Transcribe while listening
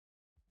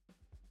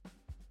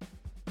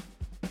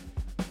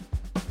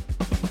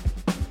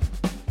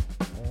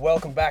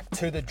Welcome back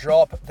to The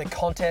Drop, the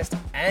contest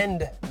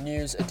and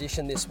news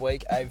edition this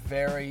week. A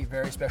very,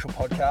 very special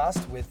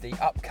podcast with the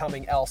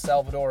upcoming El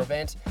Salvador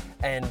event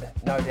and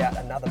no doubt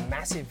another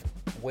massive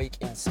week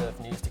in surf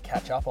news to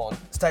catch up on.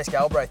 Stace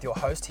Galbraith, your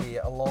host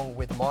here, along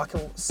with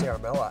Michael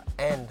Ciaramella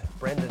and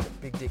Brendan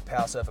Big Dick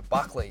Power Surfer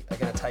Buckley are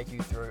going to take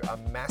you through a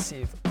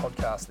massive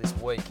podcast this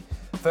week.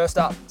 First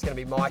up, it's going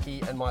to be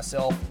Mikey and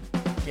myself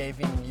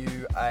giving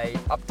you a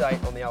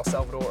update on the El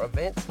Salvador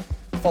event.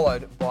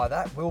 Followed by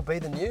that will be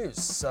the news.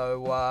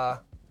 So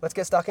let's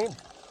get stuck in.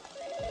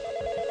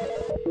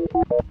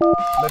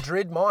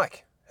 Madrid,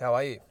 Mike, how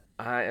are you?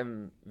 I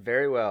am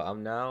very well.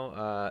 I'm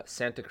now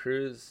Santa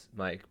Cruz,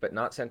 Mike, but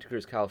not Santa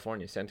Cruz,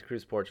 California. Santa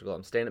Cruz, Portugal.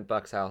 I'm staying at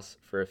Buck's house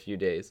for a few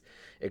days,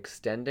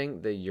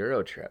 extending the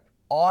Euro trip.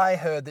 I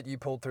heard that you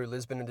pulled through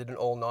Lisbon and did an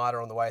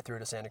all-nighter on the way through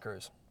to Santa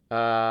Cruz.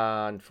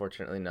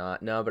 Unfortunately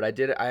not. No, but I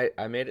did.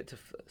 I made it to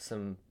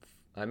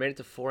I made it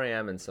to 4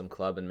 a.m. in some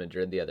club in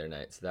Madrid the other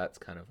night, so that's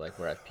kind of like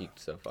where I've peaked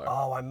so far.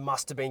 Oh, I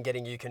must have been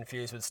getting you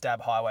confused with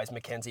Stab Highway's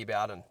Mackenzie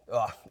Bowden.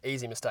 Oh,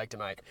 easy mistake to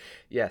make.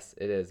 Yes,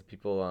 it is.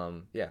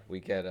 People, we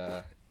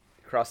get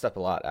crossed up a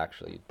lot,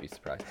 actually. You'd be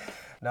surprised.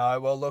 No,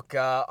 well, look,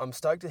 I'm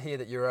stoked to hear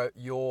that your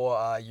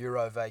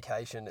Euro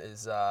vacation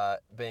is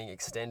being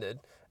extended,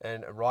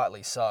 and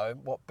rightly so.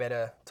 What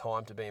better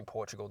time to be in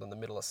Portugal than the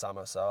middle of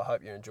summer, so I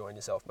hope you're enjoying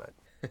yourself, mate.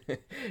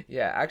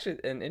 Yeah, actually,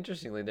 and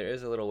interestingly, there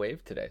is a little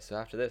wave today. So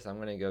after this, I'm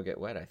going to go get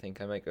wet. I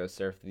think I might go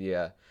surf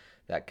the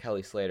that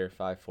Kelly Slater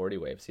 540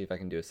 wave, see if I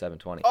can do a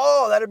 720.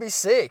 Oh, that'd be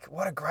sick.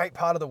 What a great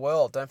part of the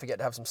world. Don't forget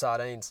to have some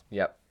sardines.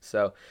 Yep.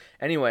 So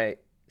anyway,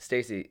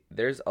 Stacey,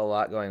 there's a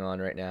lot going on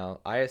right now.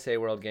 ISA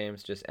World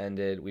Games just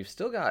ended. We've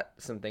still got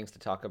some things to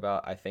talk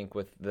about, I think,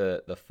 with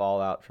the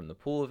fallout from the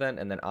pool event,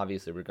 and then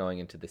obviously we're going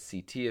into the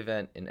CT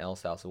event in El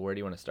Sal. So where do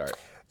you want to start?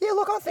 Yeah,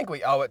 look, I think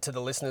we owe it to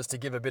the listeners to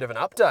give a bit of an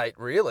update,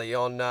 really,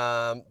 on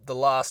the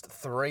last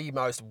three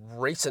most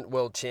recent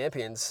world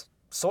champions,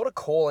 sort of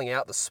calling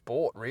out the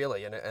sport,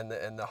 really, and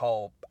the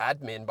whole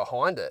admin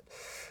behind it.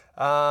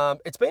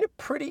 It's been a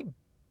pretty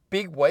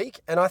big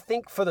week, and I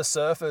think for the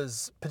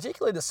surfers,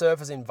 particularly the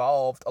surfers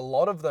involved, a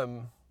lot of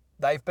them,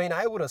 they've been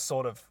able to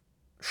sort of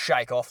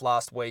shake off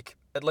last week,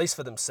 at least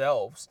for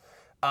themselves,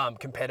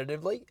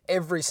 competitively.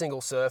 Every single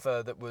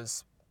surfer that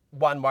was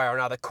one way or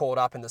another caught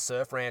up in the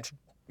surf ranch,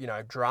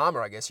 drama,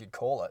 I guess you'd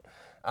call it.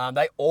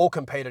 They all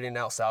competed in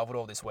El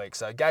Salvador this week.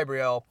 So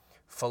Gabriel,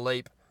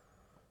 Philippe,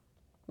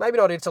 maybe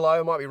not Italo,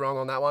 I might be wrong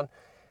on that one.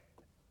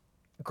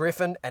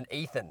 Griffin and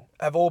Ethan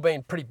have all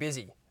been pretty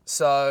busy.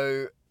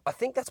 So I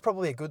think that's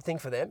probably a good thing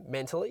for them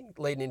mentally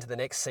leading into the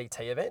next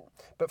CT event.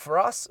 But for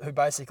us who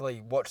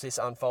basically watch this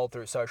unfold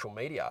through social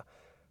media,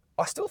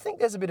 I still think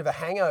there's a bit of a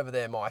hangover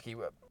there, Mikey.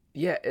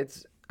 Yeah,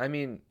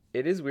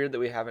 it is weird that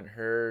we haven't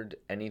heard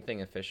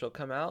anything official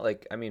come out.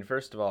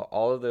 First of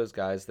all of those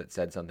guys that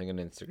said something on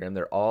Instagram,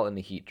 they're all in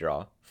the heat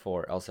draw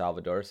for El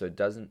Salvador, so it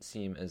doesn't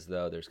seem as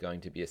though there's going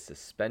to be a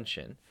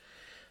suspension.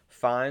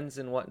 Fines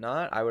and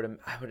whatnot, I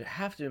would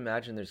have to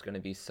imagine there's going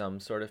to be some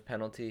sort of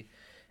penalty.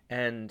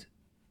 And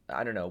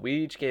I don't know,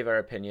 we each gave our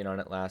opinion on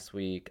it last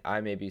week.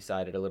 I maybe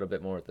sided a little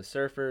bit more with the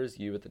surfers,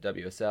 you with the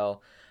WSL.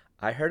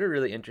 I heard a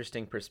really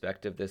interesting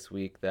perspective this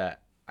week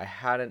that I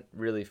hadn't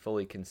really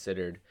fully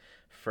considered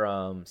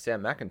from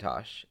Sam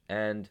McIntosh,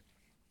 and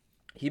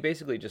he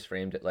basically just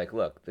framed it like,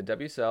 look, the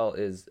WSL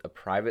is a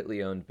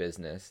privately owned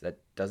business that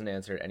doesn't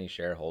answer to any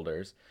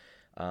shareholders,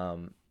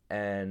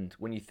 and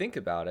when you think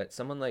about it,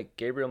 someone like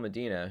Gabriel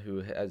Medina,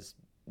 who has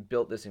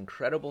built this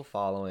incredible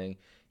following,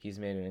 he's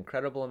made an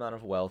incredible amount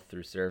of wealth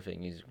through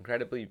surfing, he's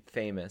incredibly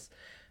famous,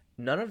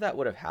 none of that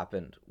would have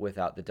happened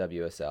without the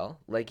WSL.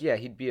 Yeah,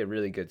 he'd be a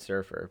really good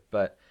surfer,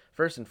 but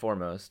first and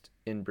foremost,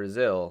 in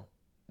Brazil,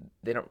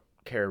 they don't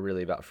care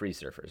really about free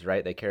surfers,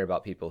 right? They care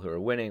about people who are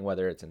winning,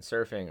 whether it's in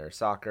surfing or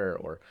soccer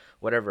or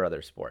whatever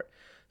other sport.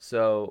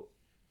 So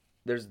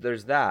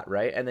there's that,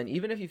 right? And then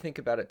even if you think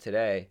about it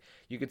today,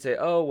 you could say,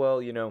 oh,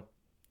 well,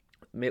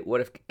 what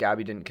if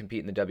Gabby didn't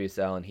compete in the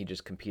WSL and he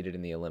just competed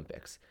in the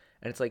Olympics?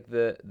 And it's like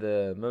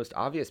the most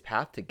obvious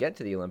path to get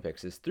to the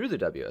Olympics is through the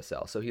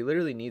WSL. So he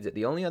literally needs it.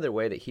 The only other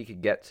way that he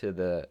could get to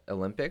the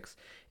Olympics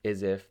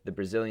is if the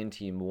Brazilian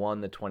team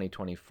won the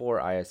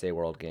 2024 ISA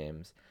World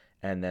Games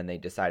and then they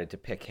decided to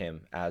pick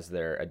him as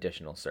their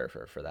additional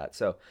surfer for that.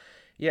 So,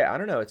 yeah, I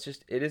don't know. It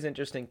is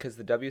interesting because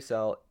the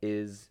WSL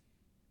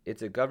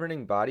it's a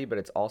governing body, but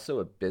it's also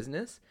a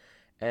business.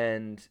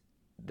 And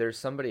there's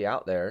somebody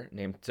out there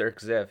named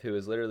Dirk Ziff who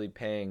is literally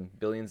paying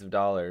billions of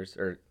dollars,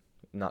 or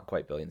not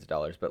quite billions of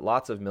dollars, but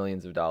lots of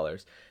millions of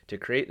dollars to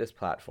create this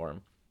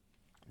platform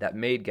that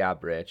made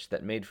Gab rich,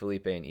 that made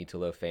Felipe and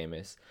Italo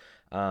famous.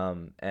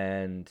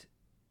 And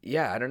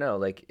yeah, I don't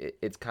know,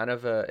 it's kind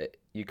of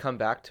you come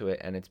back to it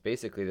and it's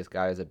basically this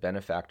guy is a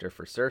benefactor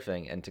for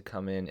surfing, and to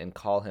come in and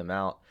call him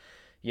out,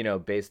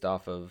 based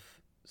off of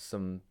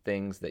some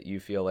things that you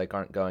feel like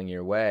aren't going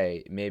your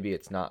way, maybe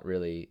it's not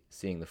really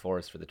seeing the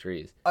forest for the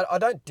trees. I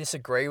don't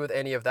disagree with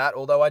any of that,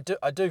 although I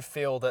do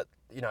feel that,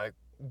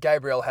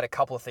 Gabriel had a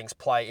couple of things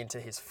play into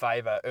his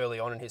favour early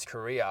on in his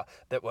career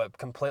that were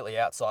completely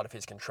outside of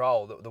his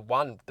control.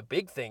 The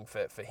big thing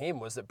for him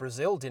was that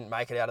Brazil didn't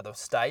make it out of the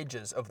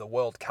stages of the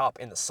World Cup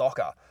in the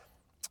soccer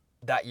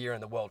that year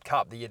in the World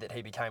Cup, the year that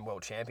he became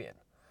world champion.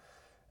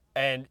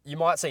 And you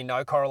might see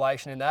no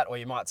correlation in that, or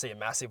you might see a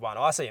massive one.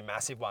 I see a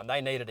massive one. They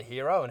needed a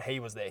hero, and he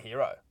was their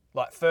hero.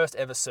 Like, first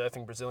ever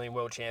surfing Brazilian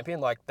world champion.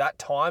 Like, that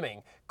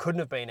timing couldn't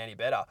have been any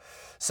better.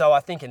 So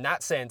I think in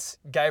that sense,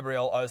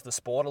 Gabriel owes the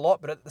sport a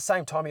lot, but at the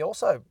same time, he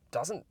also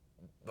doesn't.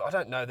 I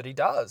don't know that he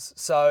does.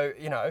 So,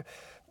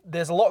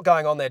 there's a lot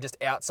going on there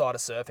just outside of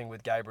surfing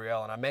with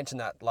Gabriel, and I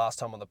mentioned that last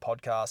time on the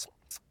podcast.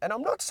 And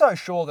I'm not so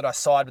sure that I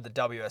side with the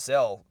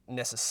WSL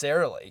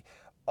necessarily.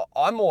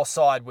 I'm more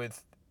side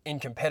with,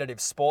 in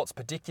competitive sports,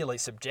 particularly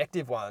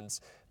subjective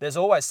ones, there's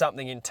always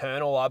something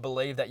internal, I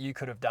believe, that you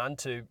could have done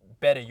to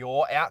better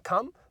your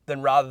outcome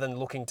rather than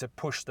looking to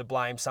push the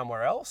blame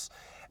somewhere else.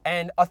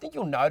 And I think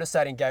you'll notice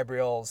that in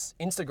Gabriel's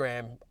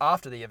Instagram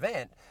after the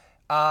event,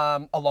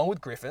 along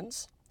with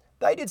Griffin's.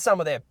 They did some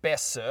of their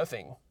best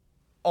surfing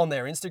on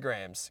their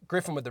Instagrams.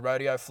 Griffin with the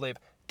rodeo flip,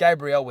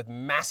 Gabriel with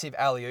massive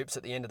alley-oops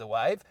at the end of the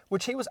wave,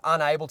 which he was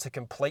unable to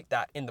complete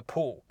that in the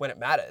pool when it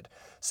mattered.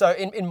 So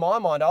in my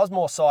mind, I was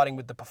more siding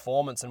with the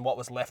performance and what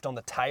was left on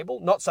the table,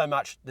 not so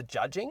much the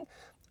judging.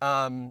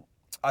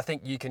 I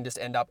think you can just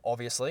end up,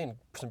 obviously, in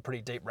some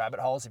pretty deep rabbit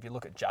holes if you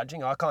look at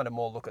judging. I kind of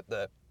more look at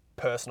the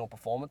personal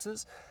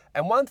performances.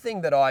 And one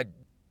thing that I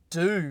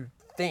do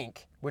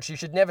think, which you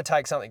should never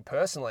take something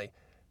personally,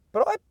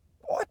 but I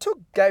took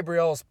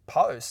Gabriel's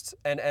post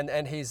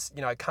and his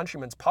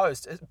countryman's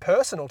post as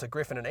personal to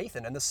Griffin and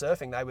Ethan and the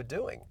surfing they were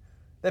doing.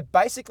 They're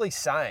basically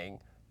saying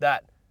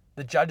that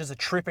the judges are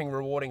tripping,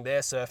 rewarding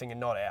their surfing and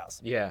not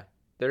ours. Yeah,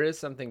 there is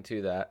something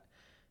to that.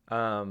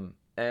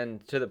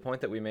 And to the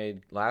point that we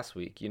made last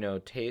week,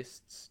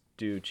 tastes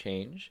do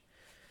change.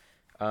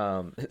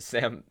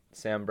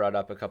 Sam brought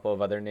up a couple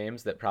of other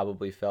names that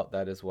probably felt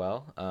that as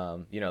well.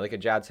 Like a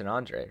Jadson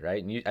Andre,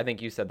 right? And I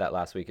think you said that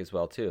last week as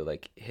well too.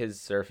 Like, his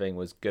surfing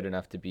was good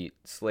enough to beat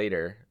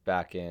Slater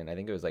back in, I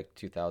think it was like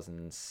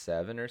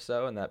 2007 or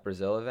so, in that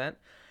Brazil event.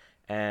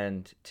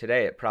 And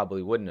today it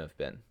probably wouldn't have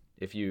been.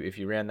 If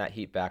you ran that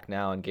heat back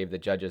now and gave the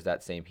judges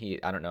that same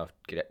heat, I don't know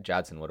if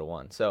Jadson would have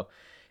won. So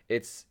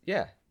it's,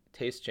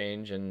 taste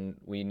change, and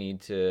we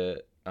need to,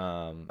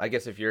 I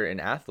guess if you're an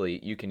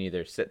athlete, you can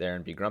either sit there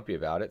and be grumpy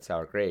about it,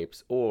 sour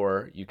grapes,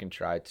 or you can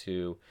try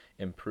to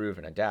improve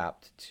and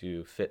adapt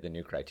to fit the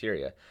new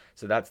criteria.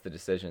 So that's the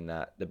decision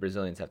that the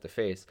Brazilians have to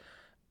face.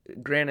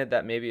 Granted,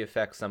 that maybe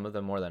affects some of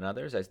them more than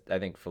others. I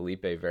think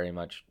Felipe very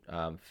much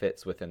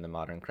fits within the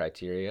modern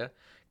criteria.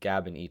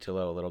 Gab and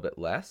Italo a little bit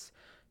less.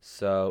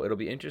 So it'll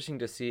be interesting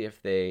to see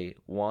if they,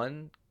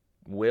 one,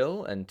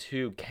 will, and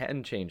two,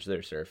 can change their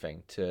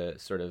surfing to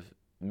sort of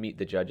meet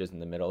the judges in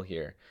the middle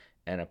here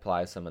and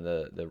apply some of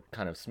the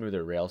kind of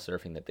smoother rail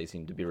surfing that they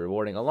seem to be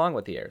rewarding, along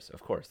with the airs.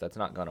 Of course, that's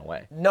not gone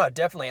away. No,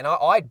 definitely. And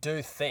I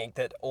do think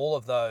that all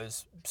of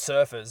those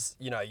surfers,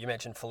 you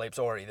mentioned Philippe's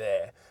already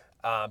there,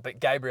 but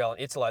Gabriel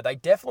and Italo, they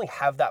definitely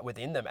have that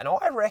within them. And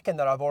I reckon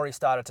that I've already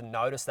started to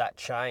notice that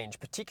change,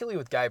 particularly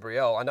with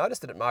Gabriel. I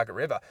noticed it at Margaret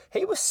River.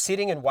 He was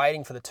sitting and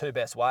waiting for the two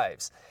best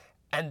waves.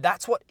 And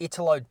that's what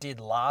Italo did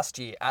last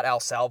year at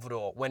El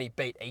Salvador when he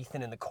beat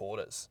Ethan in the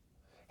quarters.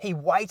 He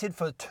waited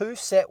for two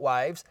set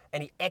waves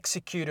and he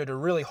executed a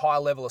really high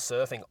level of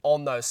surfing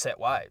on those set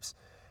waves.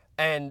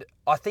 And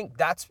I think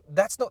that's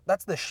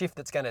the shift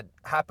that's going to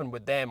happen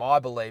with them, I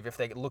believe, if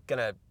they're going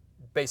to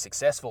be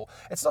successful.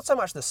 It's not so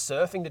much the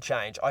surfing to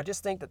change. I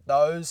just think that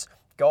those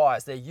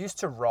guys, they're used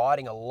to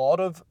riding a lot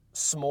of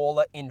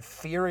smaller,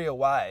 inferior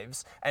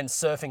waves and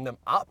surfing them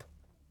up.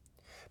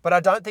 But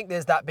I don't think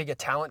there's that big a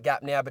talent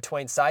gap now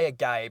between, say, a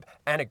Gabe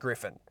and a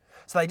Griffin.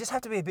 So they just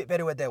have to be a bit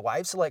better with their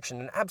wave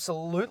selection, and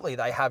absolutely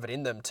they have it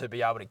in them to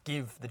be able to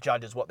give the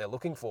judges what they're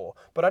looking for.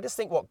 But I just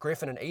think what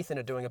Griffin and Ethan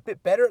are doing a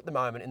bit better at the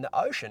moment in the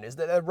ocean is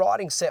that they're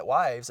riding set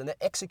waves and they're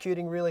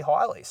executing really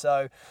highly.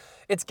 So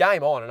it's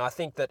game on, and I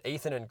think that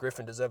Ethan and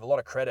Griffin deserve a lot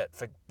of credit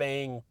for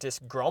being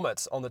just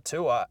grommets on the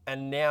tour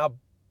and now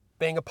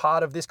being a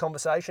part of this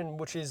conversation,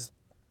 which is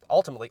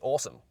ultimately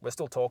awesome. We're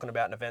still talking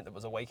about an event that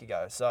was a week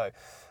ago. So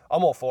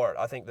I'm all for it.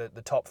 I think that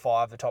the top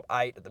 5, the top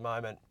 8 at the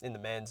moment in the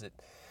men's,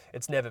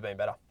 it's never been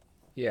better.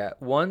 Yeah,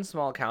 one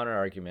small counter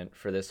argument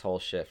for this whole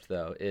shift,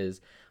 though, is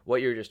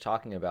what you were just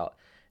talking about.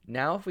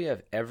 Now, if we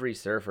have every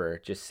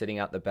surfer just sitting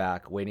out the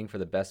back waiting for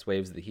the best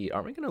waves of the heat,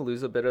 aren't we going to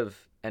lose a bit of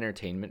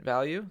entertainment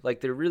value?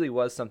 Like, there really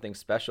was something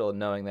special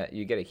knowing that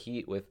you get a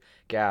heat with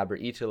Gab or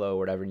Italo or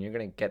whatever, and you're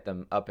going to get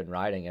them up and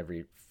riding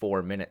every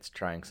 4 minutes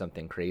trying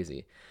something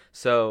crazy.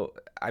 So,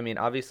 I mean,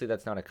 obviously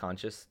that's not a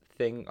conscious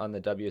thing on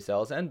the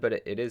WSL's end, but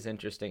it is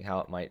interesting how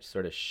it might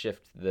sort of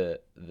shift the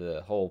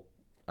whole,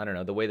 I don't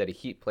know, the way that a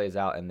heat plays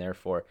out and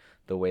therefore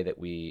the way that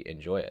we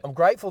enjoy it. I'm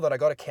grateful that I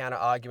got a counter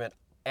argument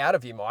out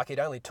of you, Mike. It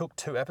only took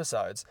 2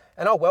 episodes,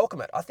 and I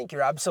welcome it. I think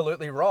you're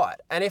absolutely right.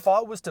 And if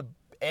I was to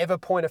ever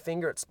point a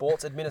finger at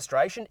sports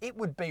administration, it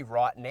would be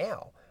right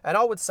now. And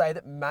I would say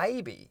that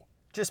maybe,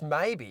 just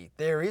maybe,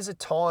 there is a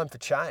time for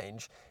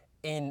change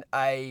in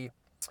a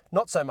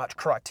not so much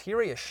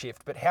criteria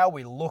shift, but how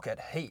we look at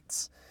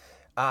heats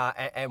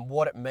and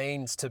what it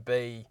means to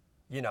be,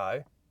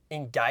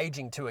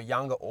 engaging to a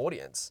younger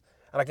audience.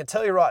 And I can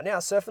tell you right now,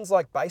 surfing's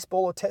like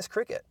baseball or test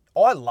cricket.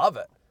 I love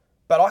it,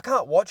 but I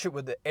can't watch it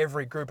with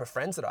every group of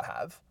friends that I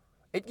have.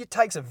 It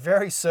takes a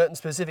very certain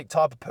specific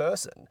type of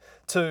person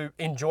to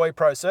enjoy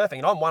pro surfing.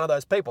 And I'm one of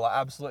those people. I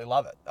absolutely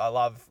love it. I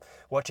love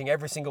watching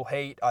every single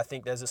heat. I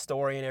think there's a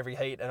story in every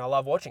heat and I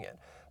love watching it.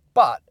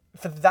 But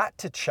for that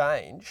to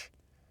change,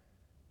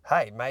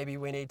 hey, maybe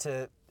we need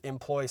to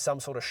employ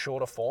some sort of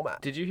shorter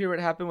format. Did you hear what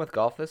happened with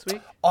golf this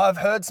week? I've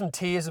heard some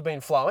tears have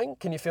been flowing.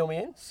 Can you fill me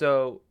in?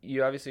 So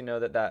you obviously know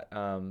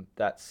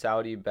that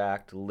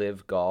Saudi-backed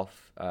Live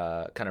Golf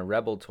kind of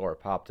Rebel Tour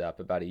popped up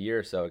about a year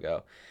or so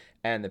ago.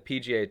 And the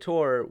PGA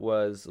Tour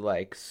was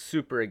like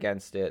super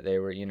against it. They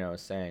were,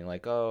 saying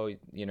like, oh,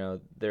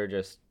 they're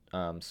just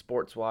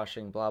sports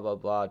washing, blah, blah,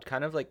 blah,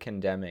 kind of like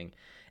condemning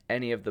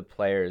any of the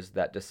players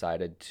that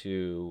decided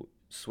to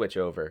switch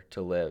over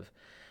to Live.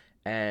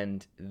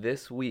 And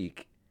this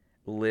week,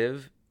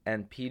 Live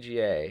and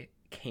PGA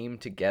came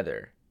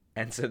together.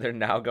 And so they're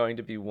now going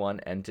to be one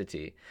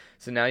entity.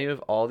 So now you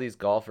have all these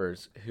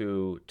golfers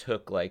who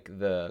took like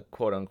the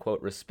quote unquote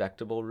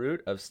respectable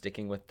route of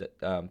sticking with the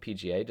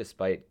PGA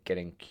despite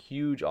getting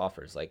huge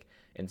offers, like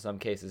in some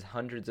cases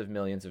hundreds of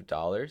millions of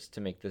dollars to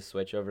make this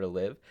switch over to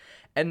Live.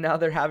 And now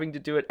they're having to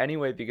do it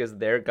anyway because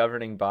their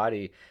governing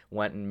body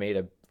went and made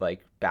a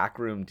like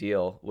backroom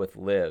deal with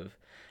Live.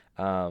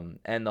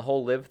 And the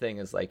whole Live thing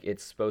is like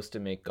it's supposed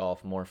to make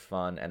golf more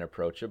fun and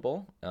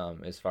approachable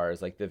as far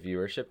as like the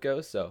viewership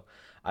goes. So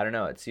I don't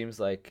know. It seems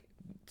like,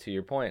 to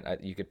your point,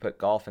 you could put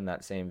golf in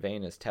that same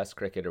vein as test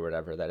cricket or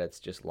whatever, that it's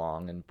just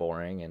long and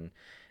boring and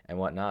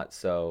whatnot.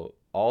 So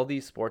all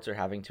these sports are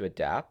having to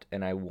adapt,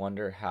 and I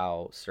wonder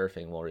how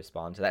surfing will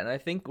respond to that. And I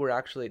think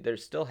they're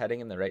still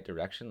heading in the right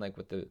direction, like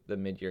with the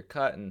mid-year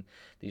cut and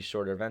these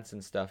shorter events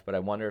and stuff. But I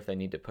wonder if they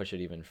need to push it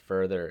even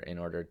further in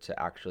order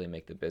to actually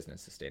make the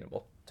business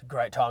sustainable. It's a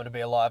great time to be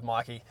alive,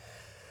 Mikey.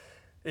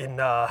 In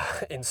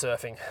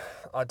surfing,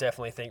 I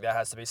definitely think there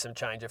has to be some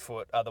change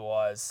afoot.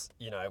 Otherwise,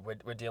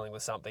 we're dealing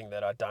with something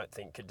that I don't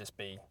think could just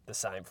be the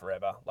same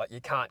forever. Like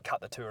you can't cut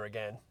the tour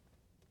again.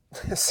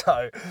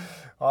 So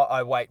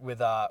I wait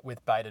with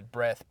bated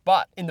breath.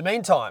 But in the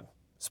meantime,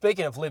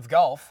 speaking of Live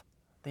Golf,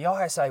 the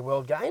ISA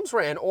World Games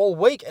ran all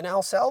week in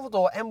El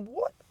Salvador, and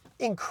what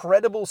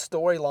incredible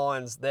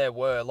storylines there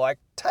were. Like,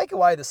 take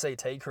away the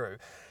CT crew.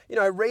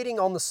 Reading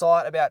on the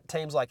site about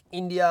teams like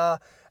India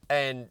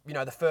and,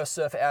 the first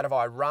surfer out of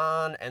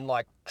Iran and,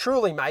 like,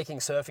 truly making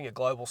surfing a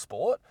global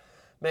sport.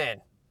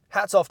 Man,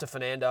 hats off to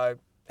Fernando.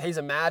 He's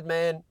a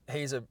madman.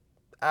 He's an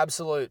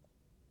absolute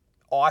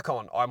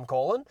icon, I'm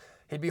calling.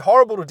 He'd be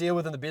horrible to deal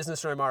with in the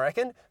business room, I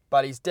reckon,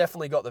 but he's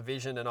definitely got the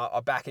vision, and I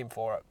back him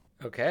for it.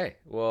 Okay,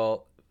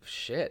 well,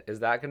 shit. Is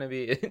that going to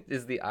be,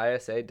 is the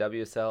ISA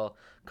WSL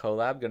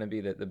collab going to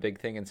be the big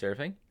thing in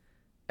surfing?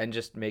 And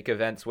just make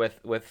events with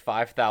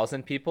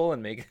 5,000 people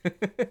and make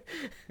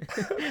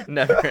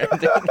never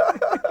ending.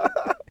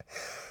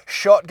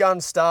 Shotgun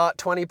start,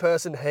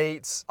 20-person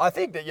heats. I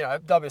think that,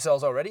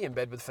 WSL's already in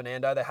bed with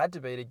Fernando. They had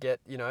to be to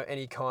get,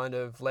 any kind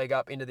of leg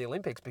up into the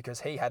Olympics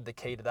because he had the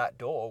key to that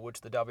door,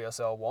 which the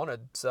WSL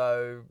wanted.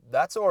 So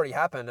that's already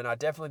happened, and I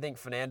definitely think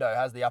Fernando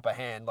has the upper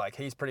hand. Like,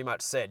 he's pretty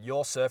much said,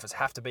 your surfers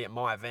have to be at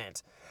my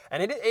event.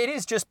 And it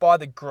is just by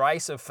the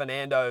grace of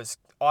Fernando's,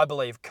 I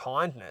believe,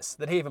 kindness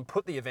that he even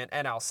put the event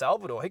at El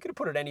Salvador. He could have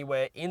put it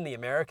anywhere in the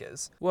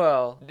Americas.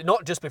 Well,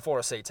 not just before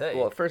a CT.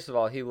 Well, first of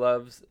all, he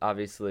loves,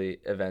 obviously,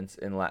 events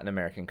in Latin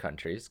American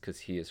countries because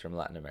he is from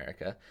Latin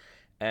America.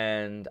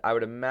 And I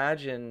would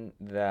imagine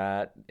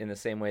that in the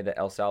same way that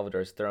El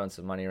Salvador is throwing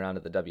some money around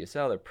at the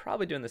WSL, they're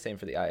probably doing the same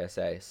for the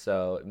ISA.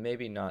 So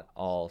maybe not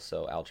all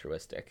so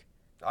altruistic.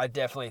 I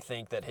definitely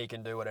think that he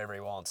can do whatever he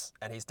wants,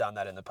 and he's done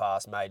that in the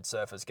past, made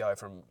surfers go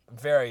from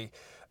very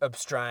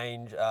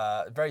strange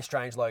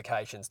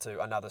locations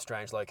to another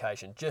strange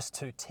location just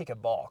to tick a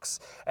box.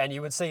 And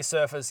you would see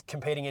surfers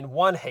competing in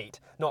one heat,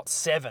 not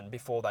 7,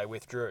 before they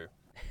withdrew.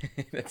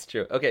 That's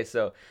true. Okay,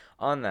 so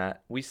on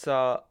that, we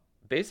saw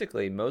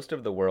basically most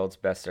of the world's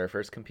best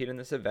surfers compete in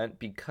this event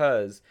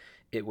because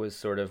it was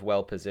sort of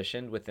well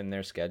positioned within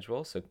their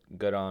schedule. So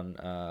good on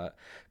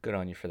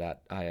you for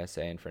that,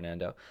 ISA and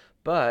Fernando.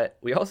 But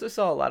we also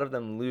saw a lot of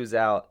them lose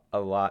out a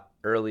lot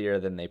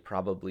earlier than they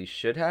probably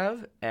should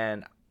have.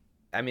 And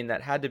I mean,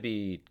 that had to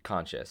be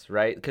conscious,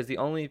 right? Because the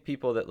only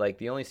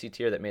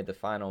CTer that made the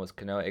final was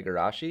Kanoa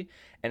Igarashi.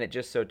 And it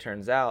just so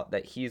turns out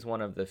that he's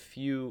one of the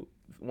few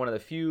CT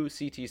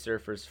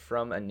surfers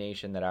from a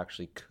nation that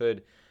actually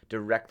could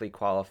directly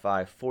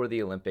qualify for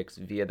the Olympics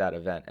via that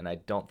event. And I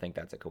don't think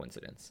that's a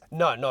coincidence.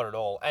 No, not at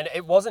all. And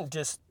it wasn't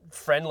just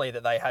friendly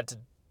that they had to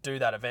do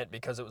that event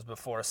because it was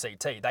before a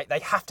CT. They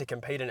have to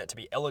compete in it to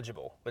be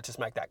eligible. Let's just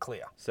make that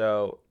clear.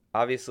 So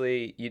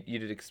obviously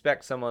you'd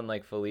expect someone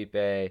like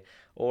Felipe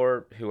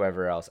or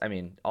whoever else. I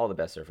mean, all the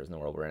best surfers in the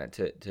world were in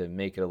it to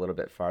make it a little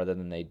bit farther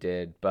than they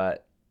did.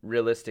 But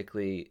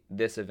realistically,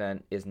 this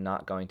event is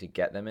not going to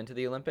get them into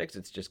the Olympics.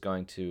 It's just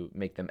going to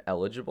make them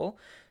eligible.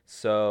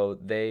 So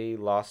they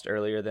lost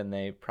earlier than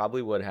they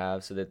probably would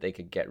have so that they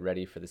could get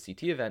ready for the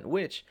CT event,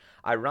 which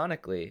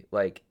ironically,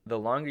 like the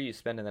longer you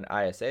spend in an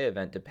ISA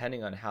event,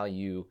 depending on how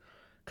you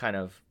kind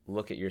of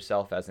look at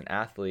yourself as an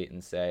athlete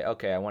and say,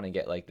 okay, I want to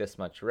get like this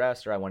much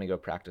rest, or I want to go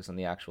practice on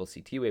the actual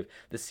CT wave.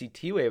 The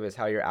CT wave is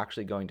how you're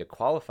actually going to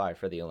qualify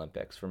for the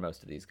Olympics for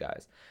most of these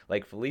guys.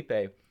 Like Felipe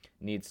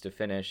needs to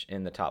finish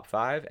in the top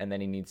 5, and then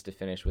he needs to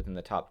finish within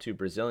the top 2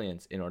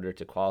 Brazilians in order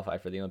to qualify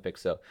for the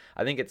Olympics. So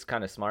I think it's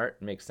kind of smart.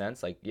 It makes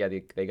sense. Like, yeah,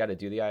 they got to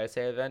do the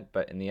ISA event,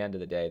 but in the end of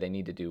the day, they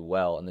need to do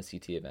well in the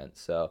CT event.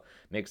 So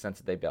it makes sense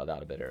that they bailed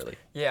out a bit early.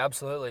 Yeah,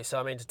 absolutely. So,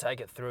 I mean, to take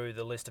it through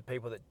the list of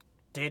people that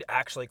did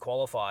actually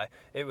qualify,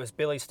 it was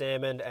Billy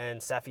Stamond and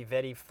Safi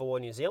Vedi for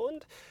New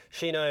Zealand,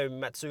 Shino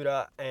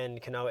Matsuda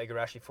and Kanoa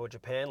Igarashi for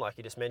Japan, like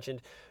you just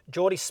mentioned.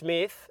 Geordie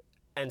Smith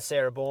and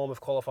Sarah Baum have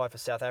qualified for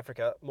South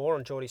Africa. More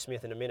on Geordie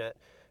Smith in a minute.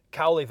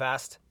 Kaoli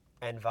Vast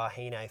and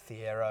Vahine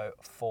Fierro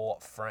for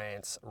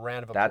France.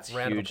 Round of applause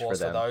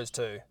for those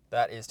two.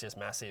 That is just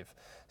massive.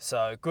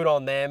 So good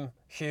on them.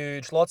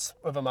 Huge. Lots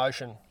of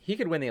emotion. He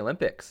could win the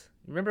Olympics.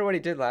 Remember what he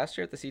did last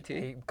year at the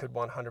CT? He could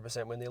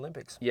 100% win the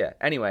Olympics. Yeah.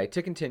 Anyway,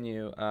 to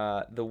continue,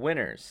 the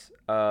winners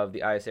of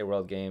the ISA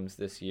World Games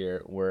this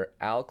year were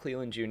Al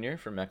Cleland Jr.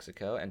 from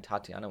Mexico and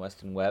Tatiana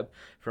Weston Webb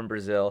from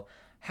Brazil.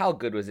 How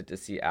good was it to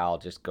see Al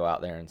just go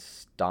out there and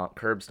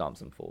curb stomp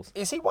some fools?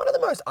 Is he one of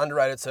the most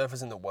underrated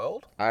surfers in the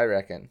world? I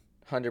reckon.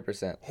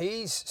 100%.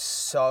 He's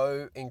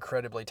so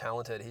incredibly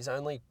talented. He's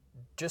only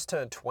just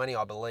turned 20,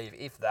 I believe,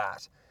 if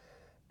that.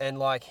 And,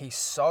 like, he's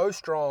so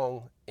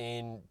strong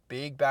in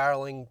big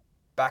barreling,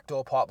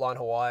 backdoor pipeline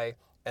Hawaii,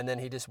 and then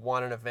he just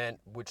won an event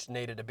which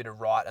needed a bit of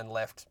right and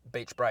left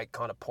beach break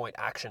kind of point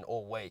action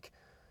all week.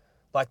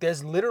 Like,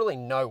 there's literally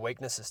no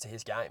weaknesses to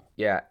his game.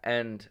 Yeah,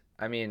 and,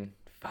 I mean,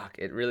 fuck,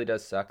 it really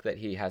does suck that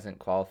he hasn't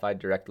qualified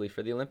directly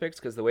for the Olympics,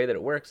 because the way that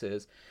it works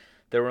is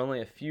there were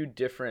only a few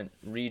different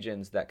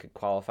regions that could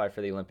qualify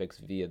for the Olympics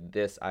via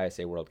this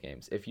ISA World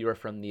Games. If you are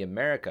from the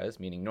Americas,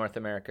 meaning North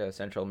America,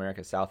 Central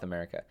America, South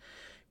America,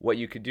 what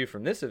you could do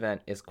from this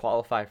event is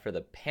qualify for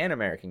the Pan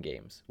American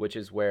Games, which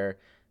is where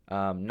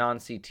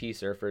non-CT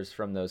surfers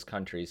from those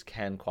countries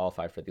can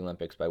qualify for the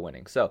Olympics by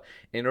winning. So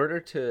in order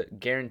to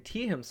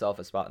guarantee himself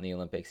a spot in the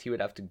Olympics, he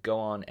would have to go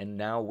on and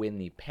now win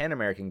the Pan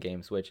American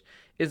Games, which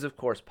is of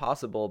course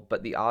possible,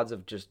 but the odds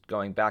of just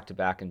going back to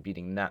back and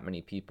beating that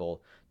many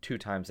people 2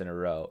 times in a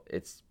row,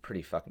 it's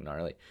pretty fucking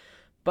gnarly.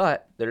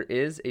 But there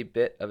is a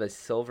bit of a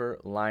silver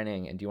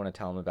lining, and do you want to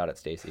tell him about it,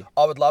 Stacey?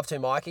 I would love to,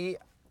 Mikey.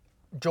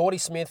 Geordie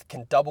Smith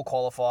can double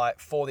qualify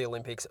for the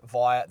Olympics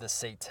via the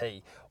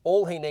CT.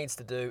 All he needs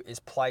to do is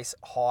place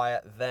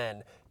higher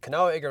than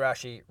Kanoa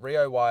Igarashi,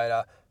 Rio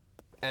Waida,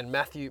 and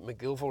Matthew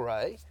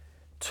McGilvray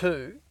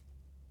to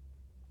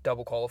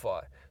double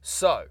qualify.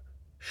 So,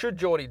 should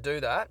Geordie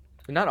do that?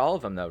 Not all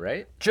of them, though,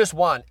 right? Just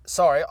one.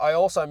 Sorry, I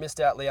also missed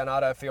out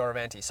Leonardo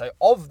Fioravanti. So,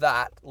 of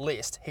that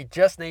list, he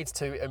just needs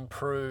to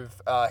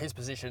improve his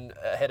position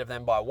ahead of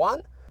them by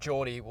 1.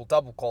 Geordie will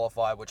double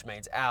qualify, which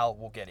means Al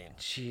will get in.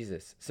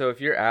 Jesus. So if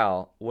you're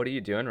Al, what are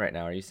you doing right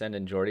now? Are you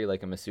sending Geordie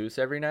like a masseuse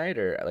every night,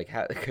 or like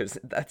how? Because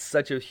that's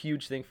such a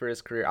huge thing for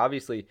his career.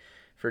 Obviously,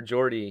 for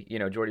Geordie, you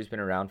know, Geordie's been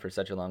around for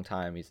such a long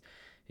time. He's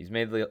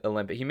made the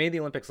Olympic. He made the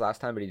Olympics last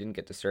time, but he didn't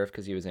get to surf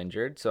because he was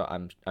injured. So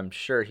I'm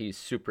sure he's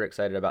super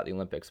excited about the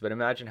Olympics. But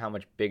imagine how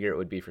much bigger it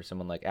would be for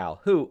someone like Al,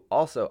 who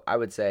also I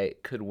would say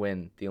could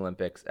win the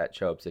Olympics at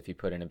Chopes if he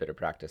put in a bit of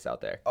practice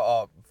out there.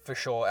 Oh, for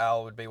sure,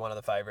 Al would be one of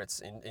the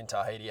favourites in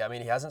Tahiti. I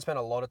mean, he hasn't spent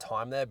a lot of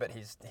time there, but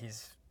his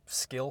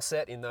skill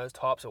set in those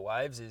types of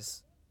waves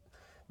is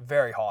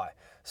very high.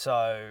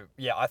 So,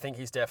 yeah, I think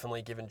he's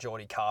definitely given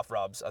Geordie calf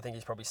rubs. I think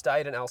he's probably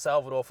stayed in El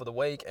Salvador for the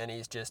week, and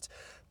he's just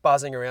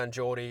buzzing around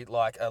Geordie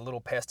like a little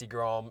pesty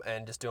grom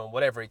and just doing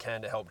whatever he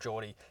can to help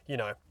Geordie, you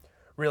know,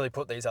 really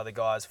put these other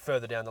guys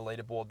further down the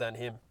leaderboard than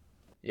him.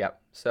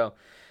 Yep. So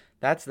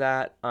that's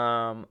that.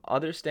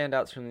 Other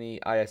standouts from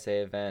the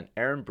ISA event,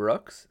 Erin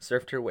Brooks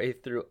surfed her way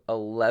through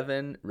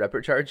 11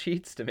 repechage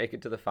heats to make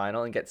it to the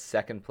final and get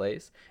second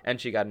place. And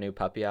she got a new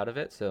puppy out of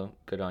it, so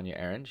good on you,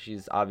 Erin.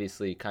 She's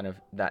obviously kind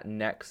of that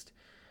next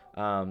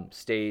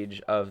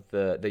stage of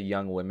the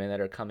young women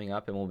that are coming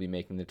up and will be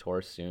making the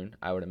tour soon,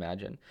 I would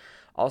imagine.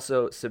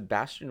 Also,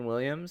 Sebastian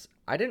Williams,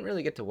 I didn't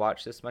really get to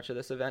watch this much of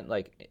this event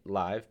like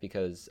live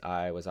because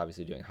I was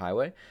obviously doing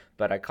highway,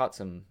 but I caught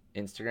some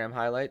Instagram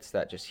highlights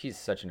that just, he's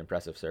such an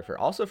impressive surfer.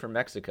 Also from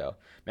Mexico.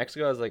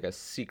 Mexico has like a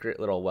secret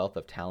little wealth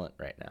of talent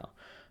right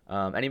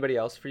now. Anybody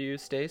else for you,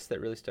 Stace,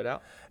 that really stood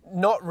out?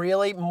 Not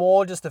really.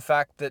 More just the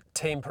fact that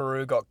Team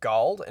Peru got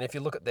gold. And if you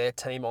look at their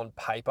team on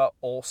paper,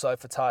 also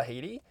for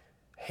Tahiti,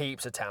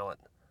 heaps of talent.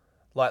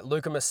 Like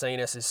Luca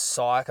Macinas is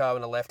psycho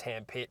in a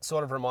left-hand pit.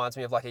 Sort of reminds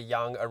me of like a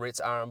young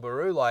Aritz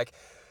Aramburu. Like,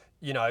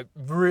 you know,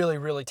 really,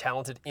 really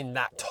talented in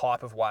that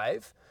type of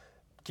wave,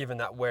 given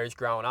that where he's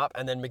growing up.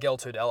 And then Miguel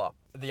Tudela.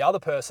 The other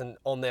person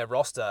on their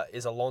roster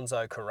is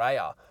Alonso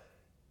Correa.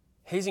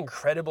 He's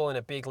incredible in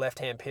a big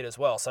left-hand pit as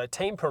well. So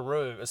Team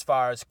Peru, as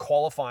far as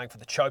qualifying for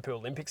the Chopu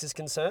Olympics is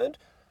concerned,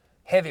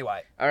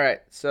 heavyweight. All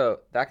right,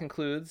 so that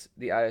concludes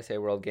the ISA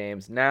World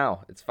Games.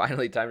 Now it's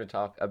finally time to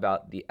talk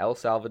about the El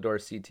Salvador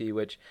CT,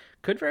 which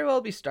could very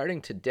well be starting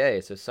today.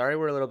 So sorry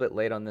we're a little bit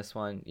late on this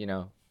one.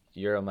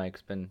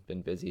 Euromike's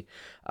been busy.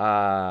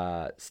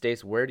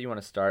 Stace, where do you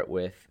want to start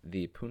with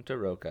the Punta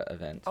Roca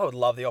event? I would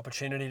love the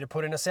opportunity to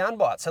put in a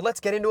soundbite. So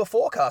let's get into a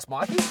forecast,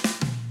 Mikey.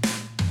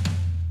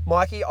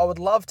 Mikey, I would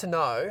love to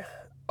know,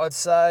 I'd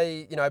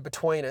say,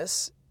 between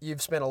us,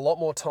 you've spent a lot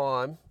more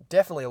time,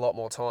 definitely a lot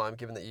more time,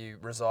 given that you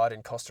reside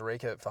in Costa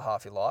Rica for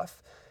half your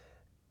life.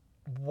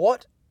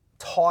 What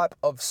type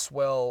of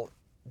swell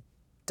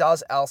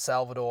does El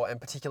Salvador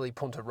and particularly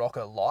Punta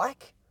Roca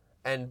like?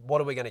 And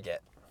what are we going to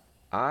get?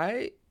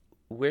 I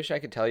wish I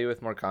could tell you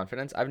with more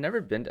confidence. I've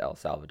never been to El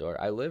Salvador.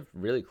 I live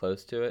really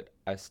close to it.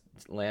 I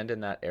land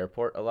in that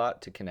airport a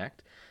lot to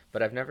connect,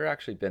 but I've never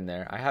actually been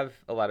there. I have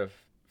a lot of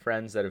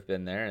friends that have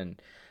been there,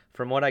 and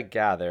from what I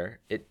gather,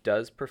 it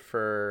does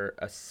prefer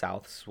a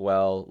south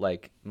swell,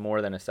 like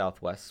more than a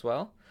southwest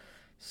swell.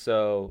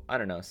 So I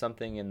don't know,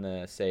 something in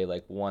the, say,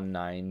 like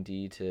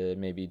 190 to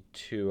maybe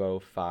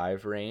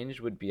 205 range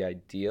would be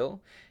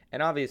ideal.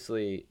 And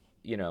obviously,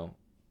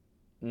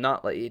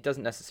 not like it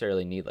doesn't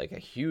necessarily need like a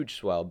huge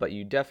swell, but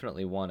you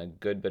definitely want a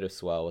good bit of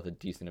swell with a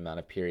decent amount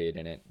of period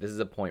in it. This is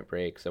a point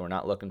break, so we're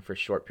not looking for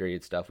short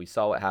period stuff. We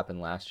saw what happened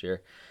last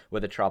year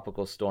with a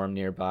tropical storm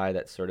nearby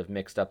that sort of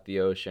mixed up the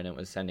ocean. It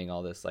was sending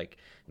all this like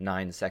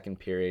 9-second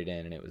period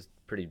in, and it was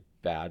pretty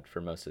bad for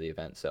most of the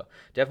event. So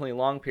definitely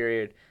long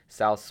period,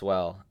 south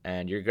swell,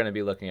 and you're going to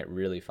be looking at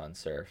really fun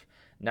surf.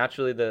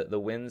 Naturally, the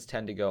winds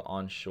tend to go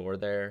onshore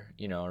there,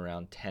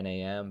 around 10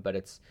 a.m., but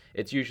it's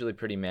usually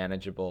pretty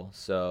manageable.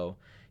 So,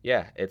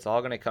 yeah, it's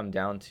all going to come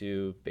down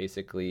to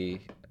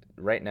basically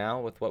right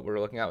now with what we're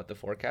looking at with the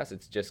forecast,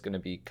 it's just going to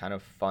be kind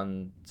of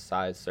fun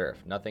size surf.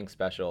 Nothing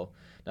special,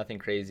 nothing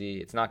crazy.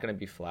 It's not going to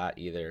be flat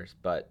either,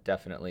 but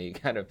definitely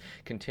kind of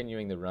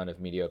continuing the run of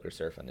mediocre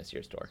surf on this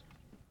year's tour.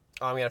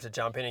 I'm going to have to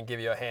jump in and give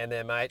you a hand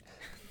there, mate.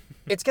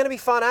 It's going to be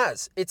fun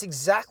as. It's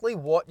exactly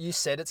what you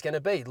said it's going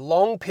to be.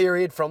 Long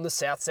period from the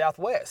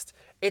south-southwest.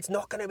 It's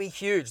not going to be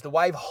huge. The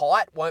wave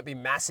height won't be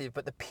massive,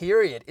 but the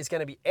period is going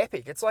to be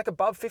epic. It's like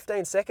above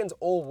 15 seconds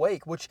all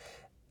week, which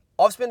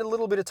I've spent a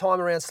little bit of time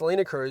around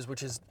Salina Cruz,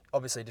 which is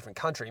obviously a different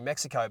country,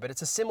 Mexico, but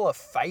it's a similar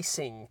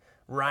facing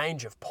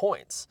range of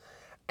points.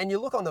 And you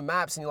look on the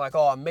maps and you're like,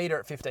 a meter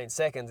at 15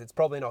 seconds, it's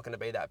probably not going to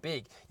be that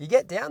big. You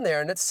get down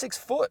there and it's 6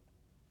 foot.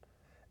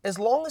 As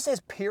long as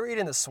there's period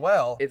in the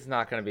swell... It's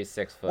not going to be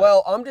 6 foot.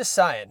 Well, I'm just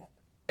saying,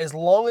 as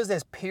long as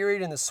there's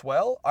period in the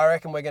swell, I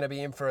reckon we're going to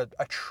be in for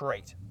a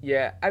treat.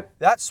 Yeah.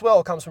 That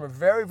swell comes from a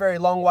very, very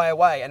long way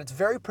away, and it's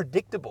very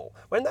predictable.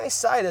 When they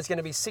say there's going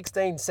to be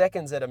 16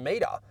 seconds at a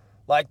meter,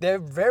 like, they're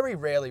very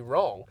rarely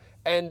wrong.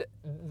 And,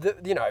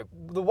 the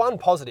one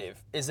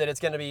positive is that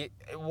it's going to be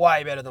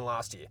way better than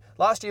last year.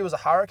 Last year was a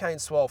hurricane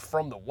swell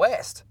from the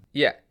west.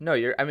 Yeah. No,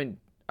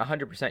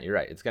 100% you're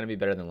right. It's going to be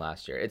better than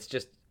last year.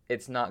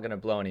 It's not going to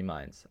blow any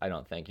minds, I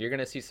don't think. You're going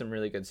to see some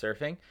really good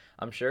surfing,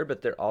 I'm sure,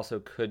 but there also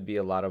could be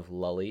a lot of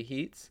lully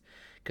heats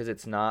because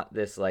it's not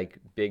this like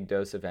big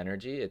dose of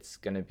energy. It's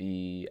going to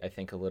be, I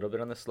think, a little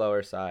bit on the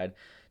slower side.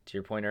 To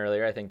your point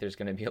earlier, I think there's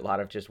going to be a lot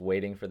of just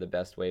waiting for the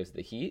best waves of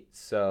the heat.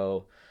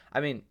 So,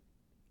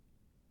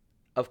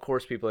 of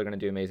course, people are going to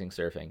do amazing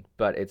surfing,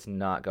 but it's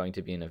not going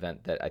to be an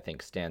event that I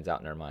think stands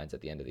out in our minds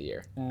at the end of the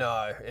year. No,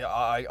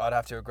 I'd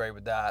have to agree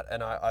with that.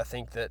 And I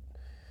think that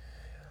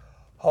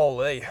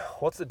holy,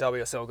 what's the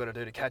WSL got to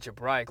do to catch a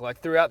break? Like,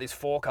 throughout this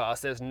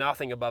forecast, there's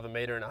nothing above 1.5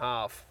 meters,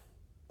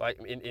 like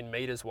in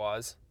meters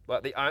wise.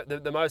 But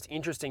the most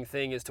interesting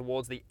thing is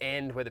towards the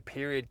end where the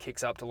period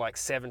kicks up to like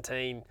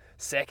 17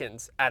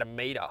 seconds at 1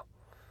 meter.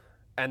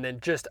 And then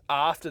just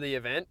after the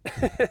event,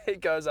 it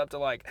goes up to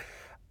like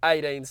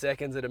 18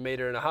 seconds at 1.5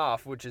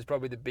 meters, which is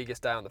probably the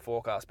biggest day on the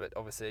forecast, but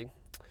obviously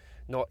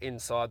not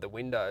inside the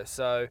window.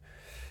 So,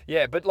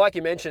 yeah, but like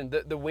you mentioned,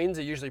 the winds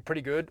are usually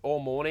pretty good all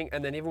morning,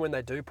 and then even when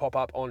they do pop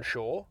up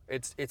onshore,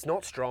 it's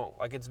not strong.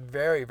 Like, it's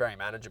very, very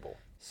manageable.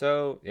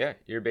 So, yeah,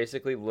 you're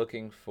basically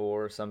looking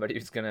for somebody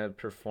who's going to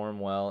perform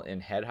well in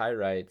head-high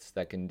rights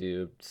that can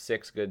do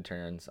 6 good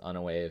turns on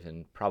a wave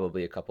and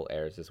probably a couple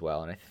airs as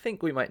well. And I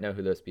think we might know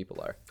who those people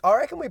are. I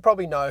reckon we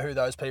probably know who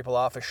those people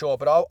are for sure,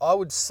 but I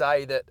would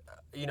say that,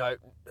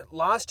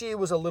 last year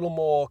was a little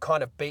more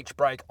kind of beach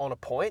break on a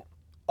point.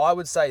 I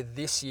would say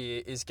this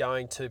year is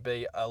going to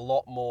be a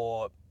lot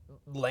more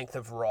length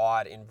of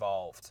ride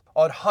involved.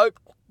 I'd hope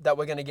that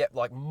we're going to get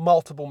like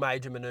multiple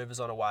major maneuvers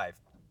on a wave,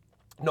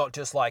 not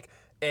just like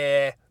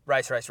air,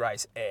 race,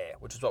 air,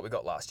 which is what we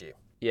got last year.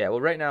 Yeah,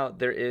 well, right now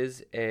there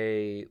is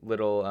a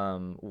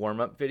little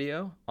warm-up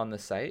video on the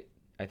site.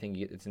 I think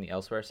it's in the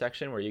elsewhere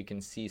section where you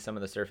can see some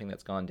of the surfing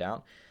that's gone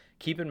down.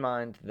 keep in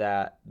mind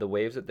that the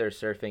waves that they're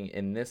surfing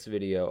in this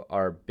video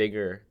are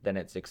bigger than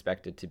it's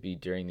expected to be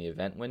during the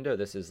event window.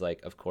 This is like,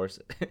 of course,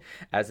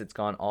 as it's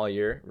gone all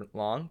year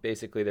long.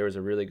 Basically, there was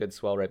a really good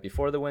swell right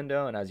before the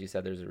window, and as you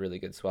said, there's a really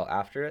good swell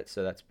after it.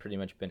 So that's pretty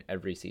much been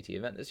every CT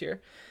event this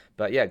year.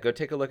 But yeah, go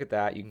take a look at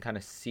that. You can kind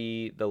of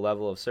see the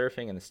level of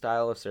surfing and the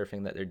style of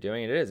surfing that they're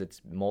doing.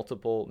 It's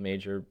multiple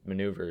major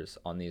maneuvers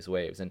on these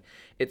waves, and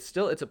it's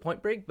a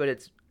point break, but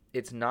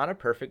it's not a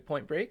perfect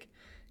point break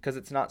because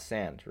it's not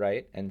sand,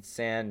 right? And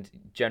sand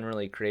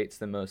generally creates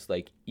the most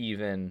like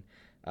even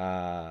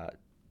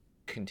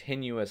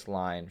continuous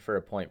line for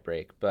a point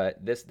break.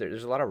 But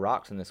there's a lot of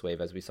rocks in this wave,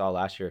 as we saw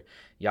last year.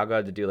 Yago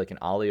had to do like an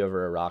ollie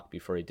over a rock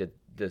before he did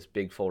this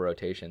big full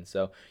rotation.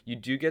 So you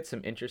do get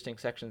some interesting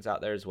sections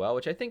out there as well,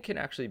 which I think can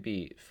actually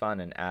be fun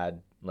and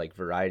add like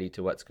variety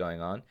to what's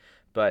going on.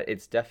 But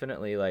it's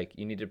definitely like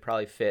you need to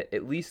probably fit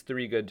at least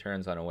 3 good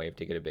turns on a wave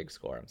to get a big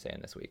score, I'm saying,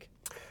 this week.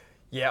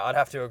 Yeah, I'd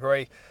have to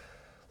agree.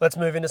 Let's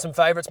move into some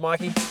favourites,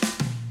 Mikey.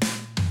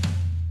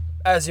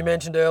 As you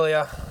mentioned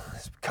earlier,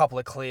 there's a couple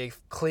of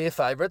clear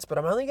favourites, but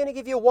I'm only going to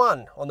give you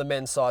one on the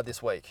men's side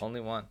this week.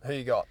 Only one. Who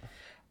you got?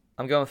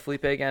 I'm going with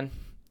Felipe again.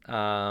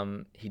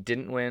 He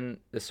didn't win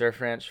the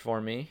Surf Ranch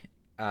for me.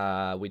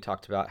 We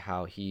talked about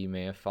how he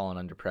may have fallen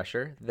under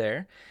pressure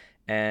there.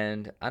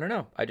 And I don't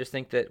know. I just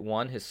think that,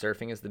 one, his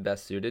surfing is the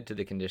best suited to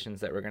the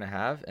conditions that we're going to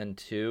have. And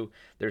two,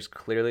 there's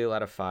clearly a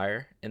lot of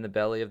fire in the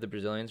belly of the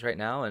Brazilians right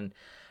now. And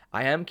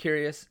I am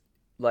curious,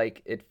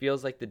 like, it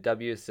feels like the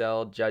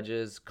WSL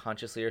judges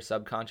consciously or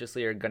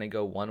subconsciously are going to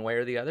go one way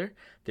or the other.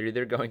 They're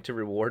either going to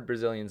reward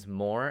Brazilians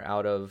more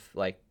out of,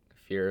 like,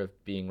 fear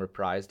of being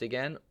reprised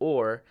again,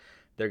 or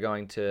they're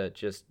going to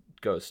just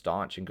go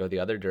staunch and go the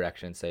other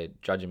direction and say,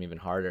 judge him even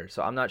harder.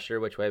 So I'm not sure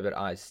which way, but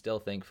I still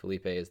think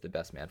Felipe is the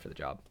best man for the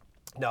job.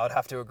 No, I'd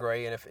have to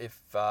agree, and if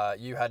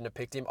you hadn't have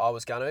picked him, I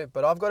was going to.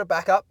 But I've got a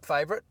backup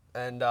favourite,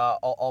 and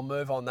I'll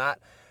move on that.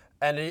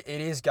 And it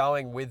is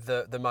going with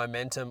the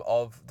momentum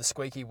of the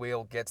squeaky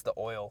wheel gets the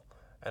oil.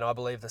 And I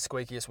believe the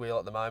squeakiest wheel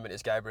at the moment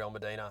is Gabriel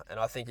Medina, and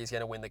I think he's going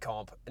to win the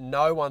comp.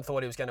 No one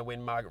thought he was going to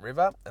win Margaret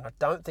River, and I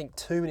don't think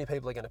too many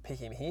people are going to pick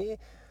him here.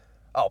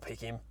 I'll pick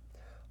him.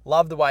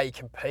 Love the way he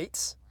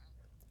competes.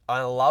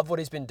 I love what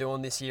he's been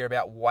doing this year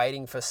about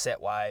waiting for set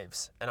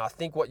waves. And I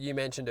think what you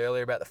mentioned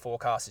earlier about the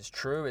forecast is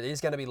true. It is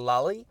going to be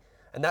lully,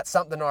 and that's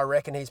something I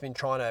reckon he's been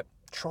trying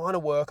to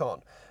work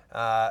on.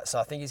 So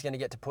I think he's going to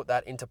get to put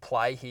that into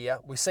play here.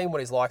 We've seen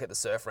what he's like at the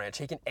Surf Ranch.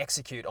 He can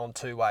execute on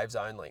 2 waves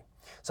only.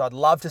 So I'd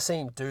love to see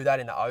him do that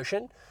in the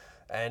ocean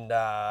and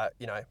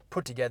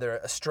put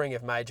together a string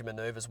of major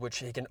maneuvers, which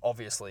he can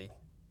obviously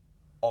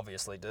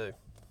do.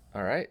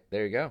 All right,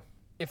 there you go.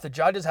 If the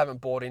judges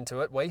haven't bought into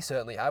it, we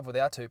certainly have with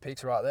our 2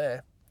 picks right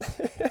there.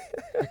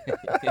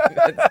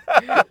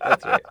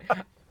 That's right.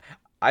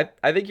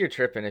 I think you're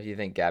tripping if you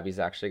think Gabby's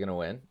actually going to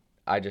win.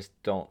 I just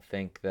don't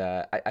think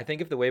that... I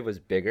think if the wave was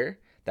bigger,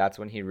 that's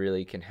when he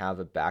really can have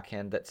a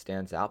backhand that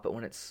stands out. But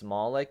when it's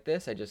small like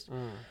this, I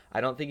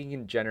don't think he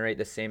can generate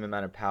the same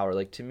amount of power.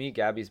 Like, to me,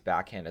 Gabby's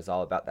backhand is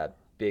all about that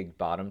big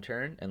bottom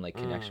turn and like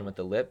connection with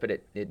the lip, but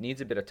it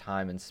needs a bit of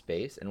time and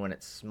space. And when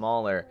it's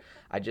smaller,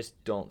 I just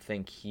don't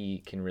think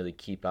he can really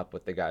keep up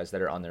with the guys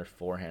that are on their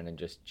forehand and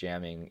just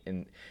jamming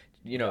and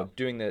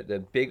doing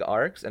the big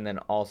arcs and then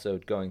also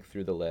going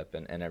through the lip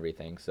and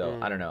everything. So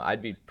I don't know.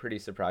 I'd be pretty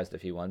surprised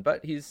if he won,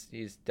 but he's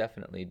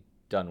definitely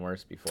done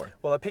worse before.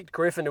 Well, I picked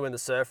Griffin to win the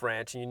Surf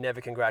Ranch, and you never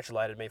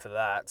congratulated me for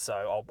that.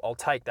 So I'll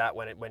take that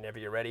whenever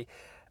you're ready.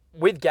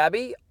 With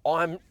Gabby,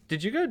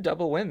 Did you go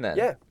double win then?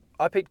 Yeah.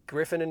 I picked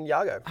Griffin and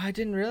Yago. I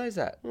didn't realize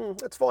that.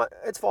 It's fine.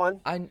 It's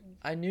fine.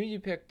 I knew you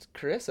picked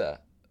Carissa,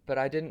 but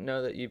I didn't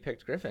know that you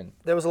picked Griffin.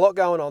 There was a lot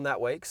going on that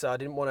week, so I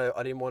didn't want to.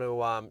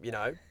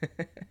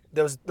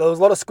 There was a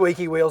lot of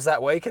squeaky wheels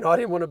that week, and I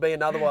didn't want to be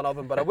another one of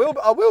them. But I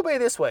will be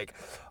this week.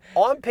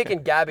 I'm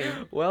picking Gabby.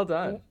 Well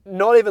done.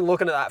 Not even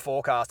looking at that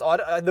forecast.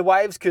 The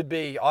waves could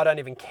be. I don't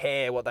even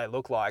care what they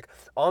look like.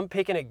 I'm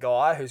picking a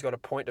guy who's got a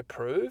point to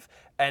prove,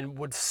 and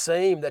would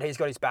seem that he's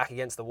got his back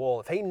against the wall.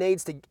 If he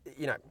needs to,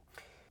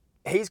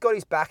 he's got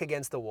his back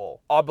against the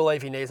wall. I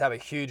believe he needs to have a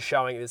huge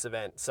showing at this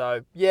event.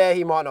 So, yeah,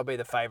 he might not be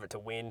the favourite to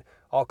win.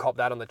 I'll cop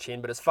that on the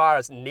chin. But as far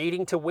as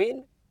needing to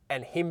win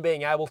and him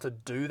being able to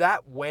do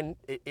that when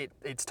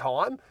it's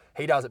time,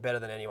 he does it better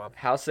than anyone.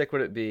 How sick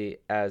would it be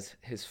as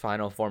his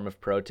final form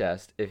of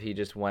protest if he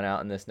just went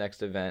out in this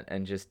next event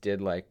and just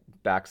did, like,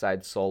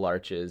 backside soul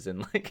arches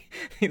and, like,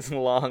 these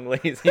long,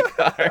 lazy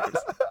cars?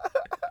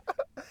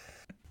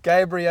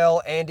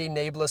 Gabriel Andy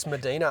Neeblis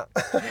Medina.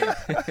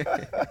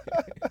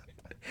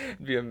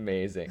 It'd be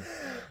amazing.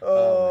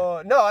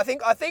 No, I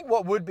think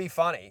what would be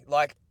funny,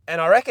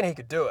 and I reckon he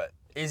could do it,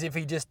 is if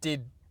he just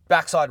did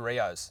backside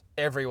Rios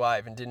every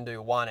wave and didn't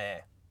do one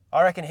air.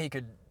 I reckon he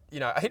could,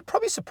 he'd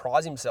probably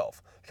surprise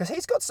himself because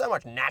he's got so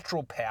much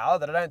natural power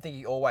that I don't think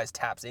he always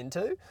taps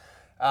into.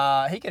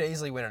 He could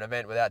easily win an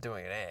event without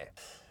doing an air.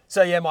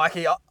 So yeah,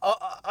 Mikey,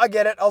 I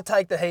get it. I'll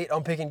take the heat.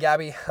 I'm picking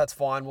Gabby. That's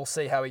fine. We'll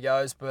see how he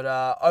goes. But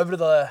over to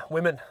the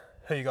women.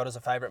 Who you got as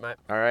a favourite, mate?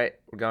 All right,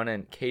 we're going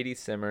in Katie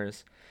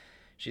Simmers.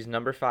 She's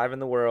number 5 in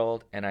the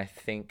world, and I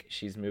think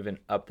she's moving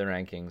up the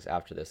rankings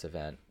after this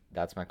event.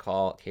 That's my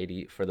call,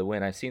 Katie, for the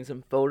win. I've seen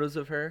some photos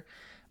of her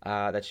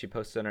that she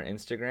posted on her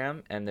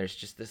Instagram, and there's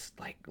just this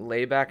like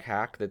layback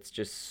hack that's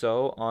just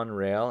so on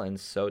rail and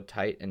so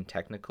tight and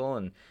technical,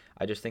 and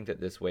I just think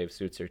that this wave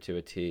suits her to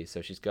a T.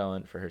 So she's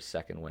going for her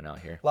second win out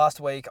here. Last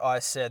week I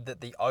said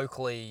that the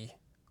Oakley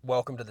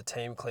welcome to the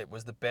team clip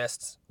was the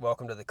best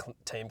welcome to the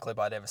team clip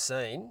I'd ever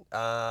seen.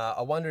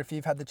 I wonder if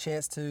you've had the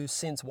chance to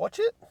since watch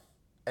it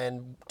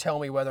and tell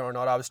me whether or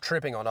not I was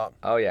tripping or not.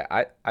 Oh yeah,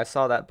 I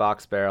saw that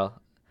box barrel.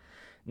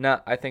 No,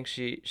 I think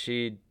she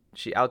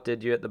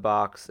outdid you at the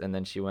box, and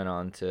then she went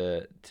on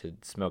to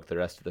smoke the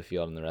rest of the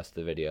field in the rest of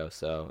the video.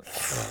 So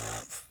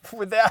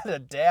Without a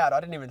doubt,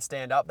 I didn't even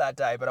stand up that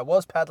day, but I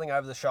was paddling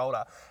over the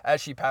shoulder as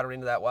she paddled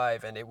into that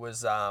wave, and it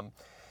was,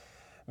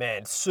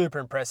 man, super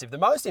impressive. The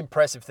most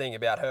impressive thing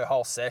about her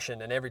whole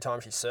session and every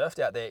time she surfed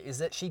out there is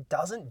that she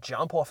doesn't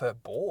jump off her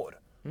board.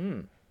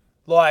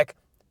 Like,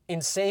 in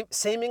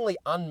seemingly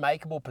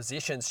unmakeable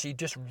positions, she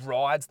just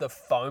rides the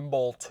foam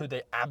ball to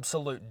the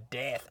absolute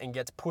death and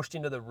gets pushed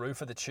into the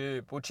roof of the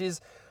tube, which is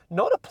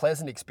not a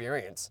pleasant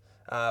experience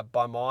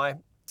by my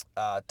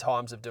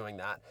times of doing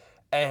that.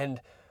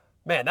 And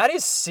man, that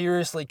is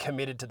seriously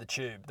committed to the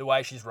tube, the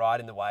way she's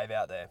riding the wave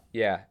out there.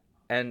 yeah,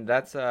 and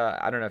that's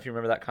I don't know if you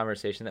remember that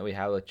conversation that we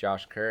had with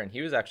Josh Kerr, and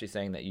he was actually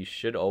saying that you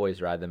should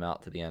always ride them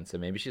out to the end. So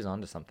maybe she's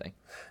onto something.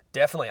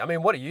 Definitely. I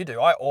mean, what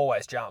do? I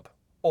always jump.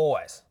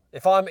 Always.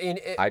 If I'm in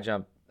it, I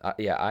jump.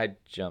 I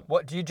jump.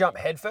 What do you jump,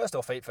 head first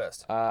or feet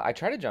first? I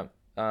try to jump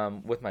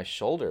with my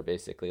shoulder,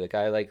 basically. Like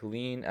I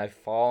lean, I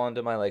fall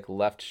onto my like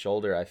left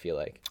shoulder, I feel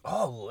like.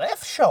 Oh,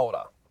 left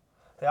shoulder.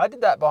 Yeah, I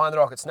did that behind the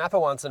rocket snapper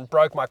once and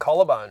broke my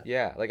collarbone.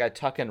 Yeah, like I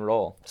tuck and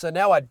roll. So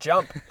now I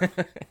jump.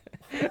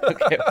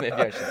 Okay, maybe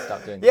I should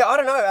stop doing that. Yeah, I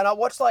don't know. And I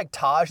watch like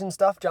Taj and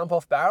stuff jump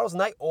off barrels,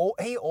 and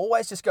he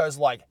always just goes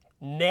like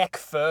neck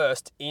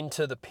first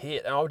into the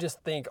pit, and I'll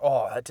just think,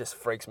 oh, that just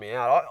freaks me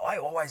out. I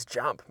always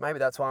jump. Maybe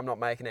that's why I'm not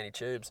making any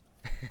tubes.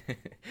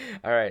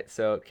 All right,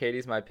 so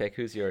Katie's my pick.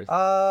 Who's yours?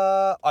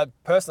 I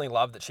personally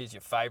love that she's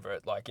your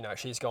favourite. Like, you know,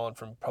 she's gone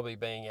from probably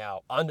being our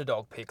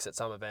underdog picks at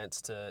some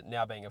events to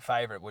now being a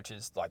favourite, which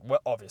is like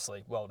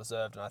obviously well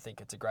deserved, and I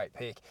think it's a great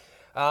pick.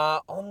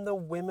 On the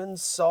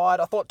women's side,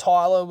 I thought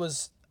Tyler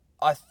was,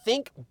 I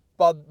think,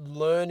 by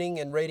learning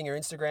and reading her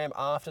Instagram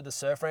after the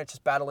surf ranch, is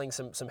battling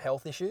some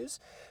health issues.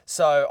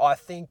 So I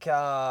think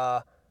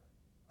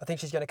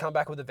she's going to come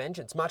back with a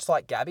vengeance, much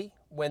like Gabby.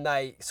 When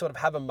they sort of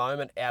have a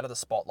moment out of the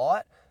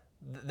spotlight,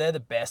 they're the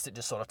best at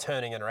just sort of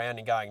turning it around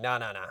and going, no,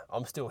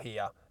 I'm still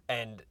here.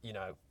 And, you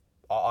know,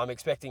 I'm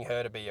expecting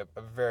her to be a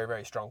very,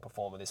 very strong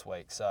performer this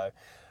week. So I'm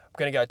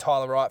going to go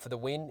Tyler Wright for the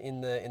win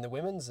in the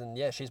women's, and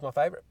yeah, she's my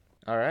favourite.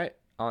 All right,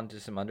 on to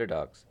some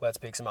underdogs. Let's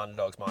pick some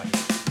underdogs, Mikey.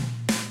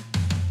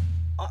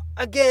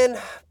 Again,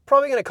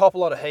 probably going to cop a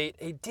lot of heat.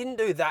 He didn't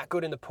do that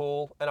good in the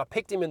pool, and I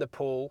picked him in the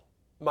pool,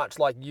 much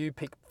like you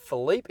picked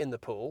Philippe in the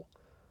pool.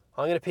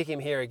 I'm going to pick him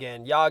here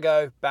again.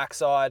 Yago,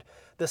 backside.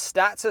 The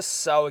stats are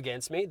so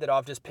against me that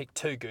I've just picked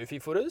 2 goofy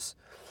footers.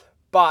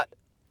 But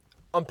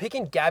I'm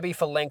picking Gabby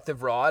for length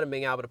of ride and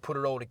being able to put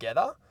it all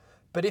together.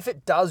 But if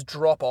it does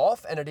drop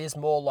off and it is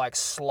more like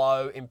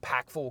slow,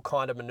 impactful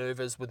kind of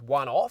maneuvers with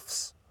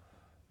one-offs,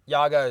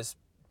 Yago's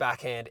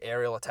backhand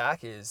aerial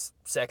attack is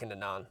second to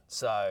none.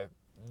 So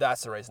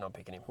that's the reason I'm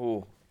picking him.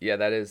 Ooh, yeah,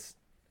 that is.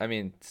 I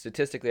mean,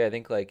 statistically, I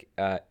think like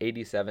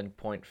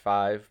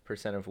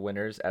 87.5% of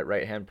winners at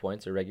right-hand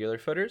points are regular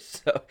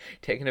footers. So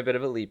taking a bit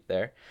of a leap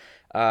there.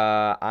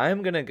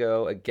 I'm gonna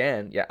go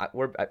again. Yeah,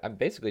 I'm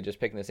basically just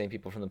picking the same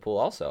people from the pool.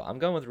 Also, I'm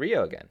going with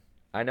Rio again.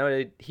 I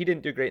know he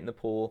didn't do great in the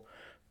pool,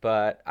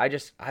 but I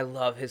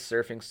love his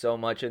surfing so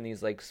much in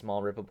these like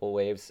small rippable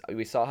waves.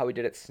 We saw how he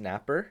did at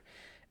Snapper.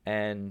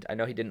 And I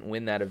know he didn't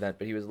win that event,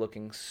 but he was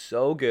looking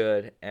so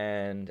good.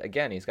 And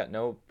again, he's got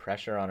no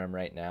pressure on him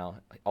right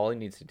now. All he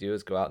needs to do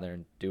is go out there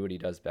and do what he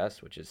does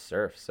best, which is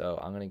surf. So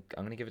I'm gonna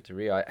give it to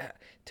Rio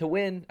to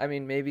win. I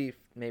mean, maybe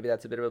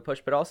that's a bit of a push,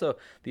 but also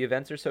the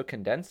events are so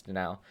condensed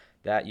now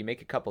that you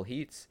make a couple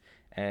heats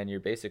and you're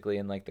basically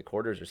in like the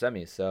quarters or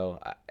semis. So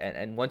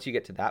and once you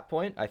get to that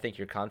point, I think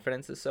your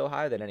confidence is so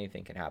high that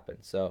anything can happen.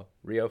 So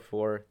Rio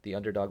for the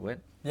underdog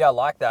win. Yeah, I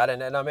like that.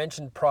 And I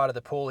mentioned prior to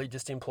the pool, he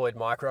just employed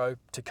Micro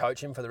to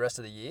coach him for the rest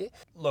of the year.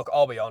 Look,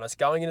 I'll be honest,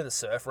 going into the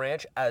surf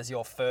ranch as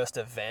your first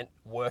event,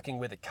 working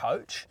with a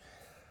coach,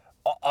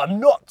 I'm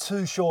not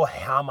too sure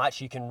how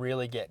much you can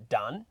really get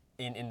done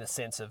in the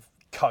sense of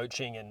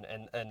coaching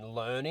and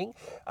learning.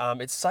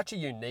 It's such a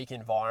unique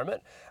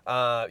environment.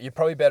 You're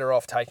probably better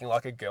off taking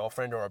like a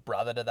girlfriend or a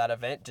brother to that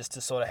event just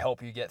to sort of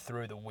help you get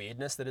through the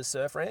weirdness that is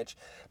surf ranch.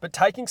 But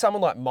taking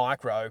someone like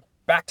Micro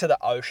back to the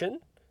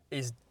ocean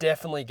is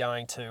definitely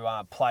going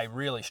to play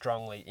really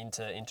strongly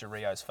into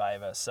Rio's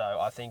favour. So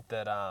I think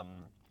that I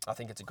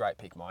think it's a great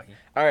pick, Mikey.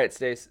 All right,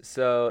 Stace.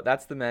 So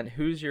that's the men.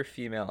 Who's your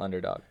female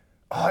underdog?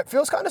 Oh, it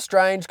feels kind of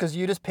strange because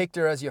you just picked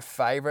her as your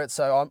favourite.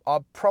 So I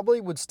probably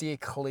would steer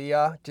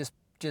clear just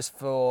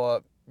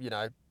for, you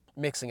know,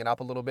 mixing it up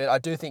a little bit. I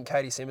do think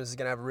Katie Simmons is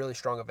going to have a really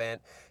strong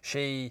event.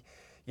 She,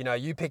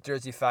 you picked her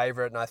as your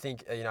favourite, and I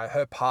think,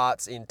 her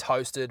parts in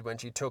Toasted when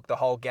she took the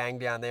whole gang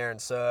down there and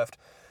surfed.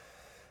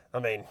 I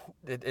mean,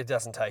 it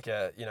doesn't take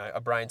a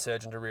brain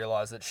surgeon to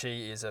realise that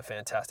she is a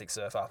fantastic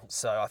surfer.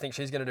 So I think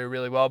she's going to do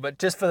really well. But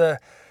just for the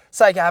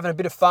sake of having a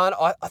bit of fun,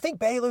 I think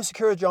Betty Lou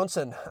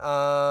Johnson,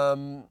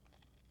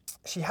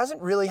 she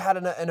hasn't really had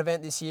an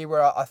event this year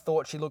where I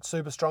thought she looked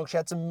super strong. She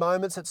had some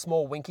moments at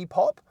Small Winky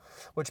Pop,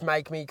 which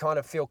make me kind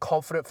of feel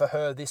confident for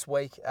her this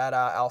week at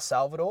El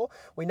Salvador.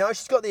 We know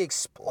she's got the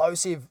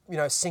explosive,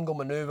 single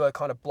manoeuvre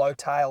kind of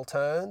blow-tail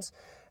turns.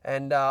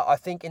 And I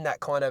think in that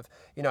kind of,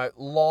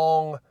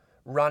 long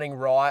running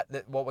right,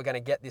 that what we're going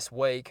to get this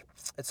week,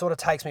 it sort of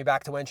takes me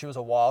back to when she was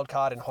a wild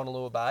card in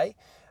Honolulu Bay,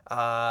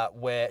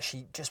 where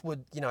she just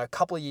would, a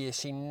couple of years,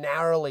 she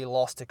narrowly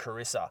lost to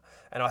Carissa.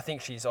 And I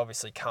think she's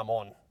obviously come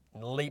on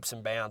leaps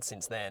and bounds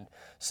since then.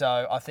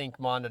 So I think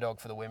my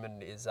underdog for the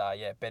women is,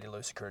 Betty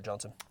Lou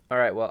Johnson. All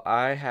right, well,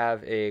 I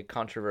have a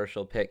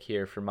controversial pick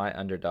here for my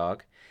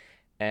underdog,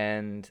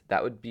 and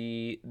that would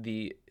be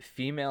the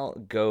female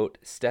GOAT,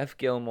 Steph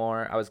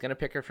Gilmore. I was going to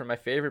pick her for my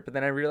favorite, but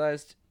then I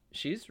realized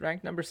she's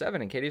ranked number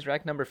 7 and Katie's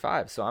ranked number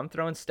 5. So I'm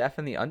throwing Steph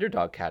in the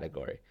underdog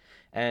category.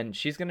 And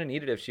she's going to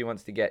need it if she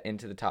wants to get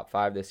into the top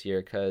 5 this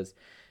year, because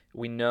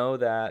we know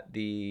that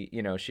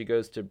she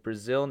goes to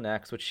Brazil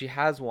next, which she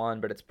has won,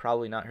 but it's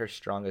probably not her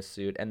strongest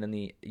suit. And then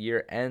the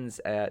year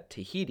ends at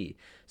Tahiti.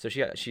 So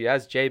she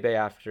has J-Bay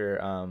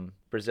after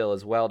Brazil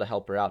as well to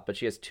help her out. But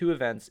she has 2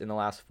 events in the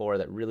last 4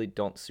 that really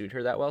don't suit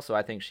her that well. So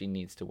I think she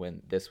needs to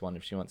win this one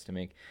if she wants to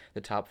make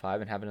the top 5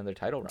 and have another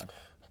title run.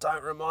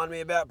 Don't remind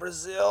me about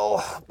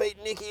Brazil. Beat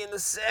Nikki in the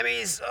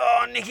semis.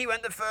 Oh, Nikki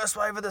went the first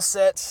wave of the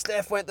set.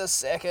 Steph went the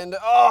second.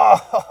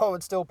 Oh,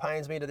 it still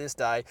pains me to this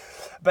day.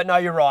 But no,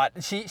 you're right.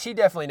 She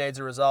definitely needs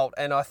a result.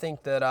 And I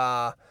think that,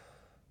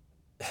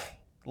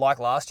 like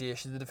last year,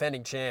 she's the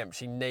defending champ.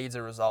 She needs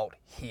a result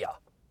here.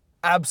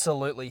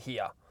 Absolutely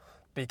here.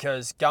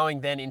 Because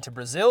going then into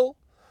Brazil,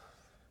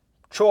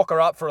 chalk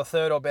her up for a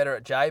 3rd or better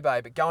at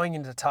J-Bay. But going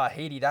into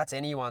Tahiti, that's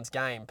anyone's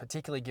game,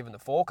 particularly given the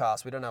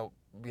forecast. We don't know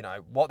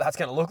what that's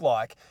going to look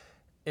like.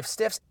 If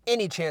Steph's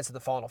any chance of the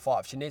final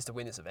 5, she needs to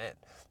win this event.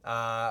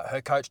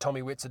 Her coach,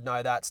 Tommy Witz, would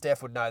know that.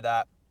 Steph would know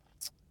that.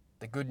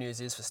 The good news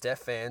is for Steph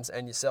fans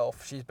and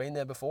yourself, she's been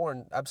there before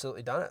and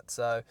absolutely done it.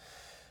 So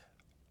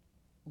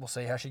we'll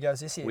see how she goes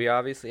this year. We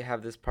obviously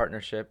have this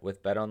partnership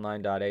with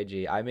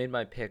betonline.ag. I made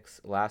my picks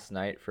last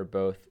night for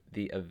both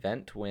the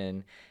event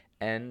win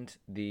and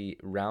the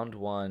round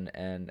 1,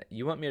 and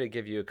you want me to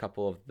give you a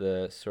couple of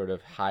the sort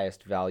of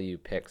highest value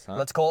picks, huh?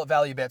 Let's call it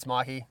value bets,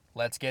 Mikey.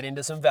 Let's get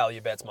into some value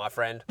bets, my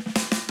friend.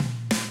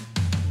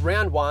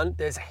 Round 1,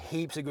 there's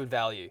heaps of good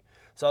value.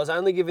 So I was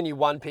only giving you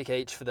 1 pick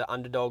each for the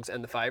underdogs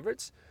and the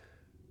favourites.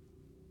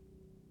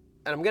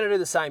 And I'm going to do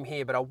the same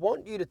here, but I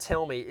want you to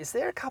tell me, is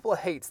there a couple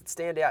of heats that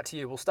stand out to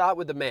you? We'll start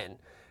with the men.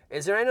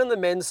 Is there any on the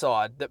men's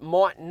side that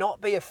might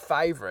not be a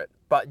favourite,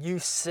 but you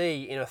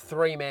see in a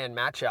 3-man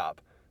matchup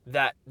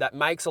that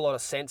makes a lot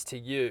of sense to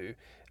you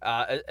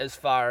as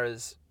far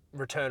as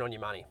return on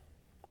your money?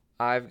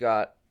 I've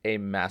got a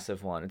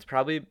massive one. It's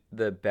probably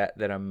the bet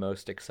that I'm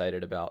most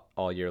excited about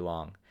all year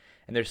long.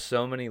 And there's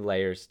so many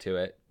layers to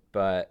it,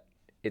 but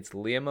it's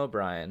Liam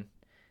O'Brien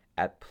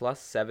at plus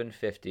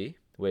 750,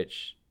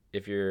 which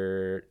if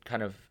you're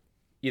kind of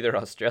either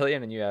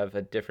Australian and you have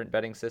a different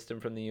betting system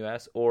from the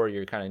US, or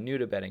you're kind of new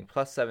to betting,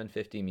 plus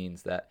 750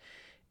 means that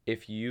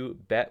if you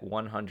bet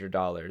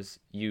 $100,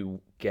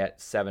 you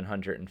get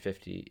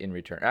 750 in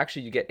return.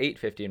 Actually, you get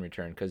 850 in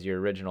return because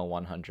your original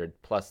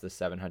 100 plus the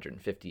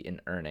 750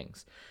 in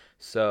earnings.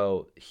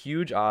 So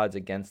huge odds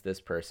against this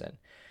person.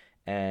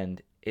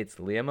 And it's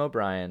Liam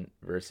O'Brien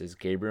versus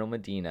Gabriel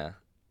Medina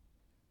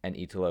and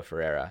Italo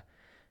Ferreira.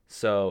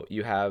 So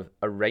you have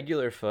a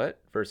regular foot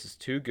versus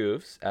 2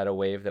 goofs at a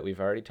wave that we've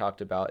already talked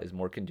about is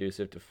more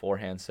conducive to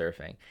forehand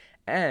surfing.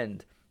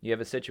 And you have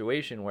a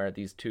situation where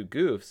these 2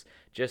 goofs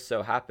just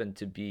so happen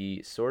to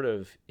be sort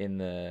of in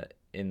the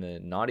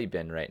naughty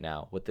bin right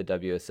now with the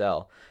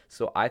WSL.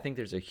 So I think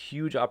there's a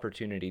huge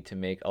opportunity to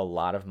make a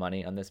lot of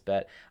money on this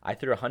bet. I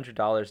threw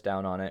 $100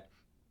 down on it.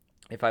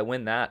 If I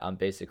win that, I'm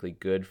basically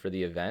good for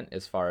the event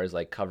as far as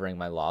like covering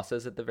my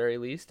losses at the very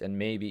least, and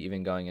maybe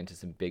even going into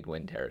some big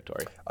win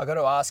territory. I got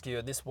to ask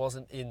you, this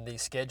wasn't in the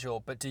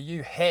schedule, but do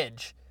you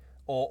hedge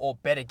or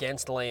bet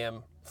against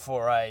Liam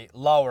for a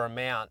lower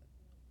amount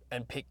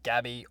and pick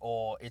Gabby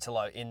or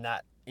Italo in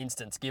that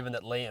instance, given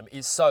that Liam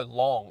is so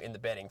long in the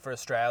betting? For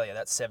Australia,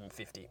 that's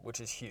 750, which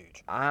is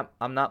huge. I'm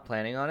not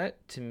planning on it.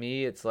 To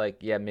me, it's like,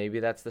 yeah, maybe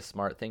that's the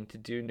smart thing to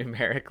do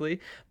numerically,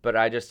 but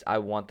I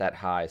want that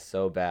high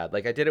so bad.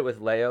 Like I did it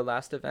with Leo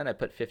last event. I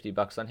put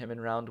 $50 on him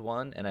in round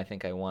 1, and I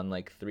think I won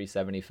like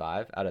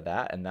 375 out of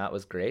that, and that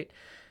was great.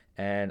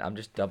 And I'm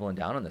just doubling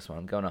down on this one.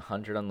 I'm going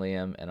 100 on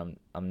Liam, and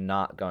I'm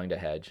not going to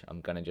hedge. I'm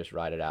going to just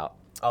ride it out.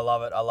 I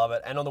love it. I love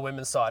it. And on the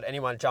women's side,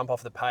 anyone jump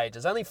off the page.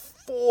 There's only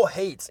 4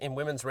 heats in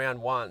women's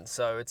round 1,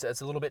 so it's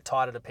a little bit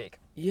tighter to pick.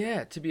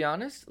 Yeah, to be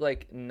honest,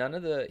 like none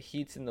of the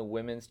heats in the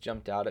women's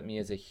jumped out at me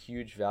as a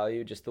huge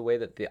value. Just the way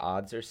that the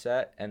odds are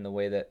set and the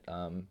way that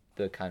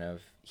the kind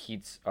of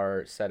heats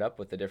are set up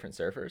with the different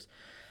surfers.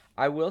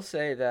 I will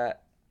say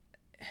that,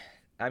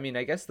 I mean,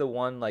 I guess the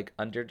one like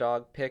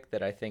underdog pick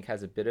that I think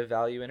has a bit of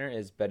value in her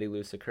is Betty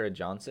Lou Sakura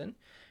Johnson.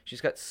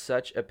 She's got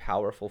such a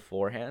powerful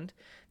forehand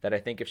that I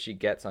think if she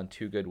gets on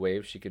 2 good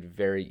waves, she could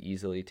very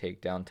easily take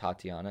down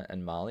Tatiana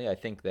and Molly. I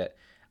think that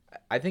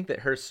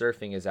her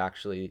surfing is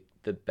actually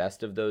the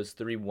best of those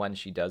 3 when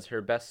she does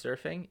her best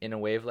surfing in a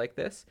wave like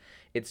this.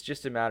 It's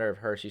just a matter of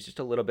her. She's just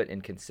a little bit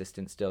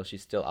inconsistent still.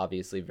 She's still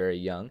obviously very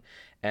young.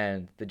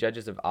 And the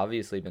judges have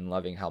obviously been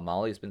loving how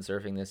Molly's been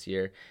surfing this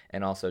year.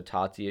 And also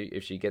Tati,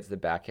 if she gets the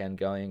backhand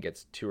going,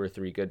 gets 2 or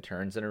 3 good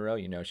turns in a row,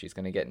 she's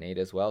going to get an 8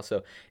 as well.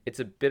 So it's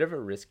a bit of a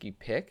risky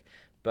pick.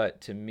 But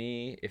to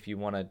me, if you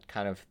want to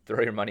kind of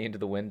throw your money into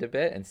the wind a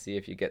bit and see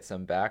if you get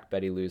some back,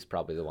 Betty Lou's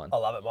probably the one. I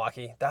love it,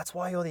 Mikey. That's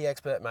why you're the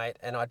expert, mate.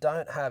 And I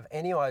don't have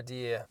any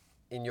idea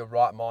in your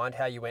right mind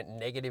how you went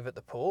negative at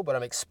the pool, but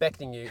I'm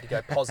expecting you to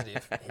go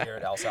positive here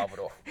at El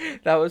Salvador.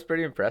 That was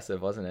pretty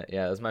impressive, wasn't it?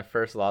 Yeah, it was my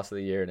first loss of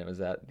the year, and it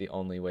was at the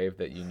only wave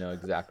that you know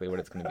exactly what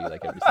it's going to be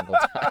like every single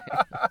time.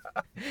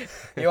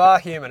 You are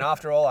human.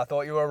 After all, I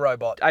thought you were a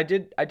robot. I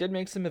did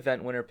make some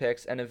event winner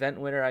picks. An event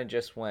winner, I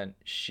just went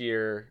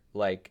sheer,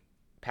 like,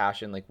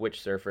 passion, like which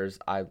surfers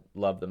I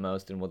love the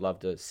most and would love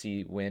to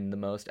see win the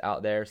most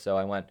out there. So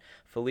I went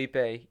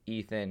Felipe,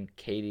 Ethan,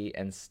 Katie,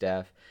 and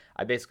Steph.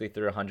 I basically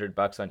threw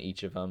 $100 on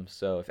each of them.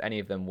 So if any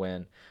of them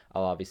win,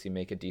 I'll obviously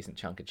make a decent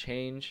chunk of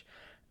change.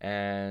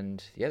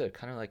 And yeah, they're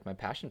kind of like my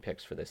passion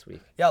picks for this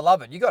week. Yeah, I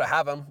love it. You got to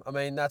have them. I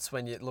mean, that's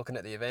when you're looking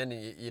at the event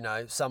and you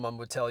know, someone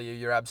would tell you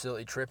you're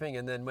absolutely tripping.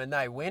 And then when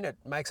they win, it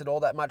makes it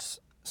all that much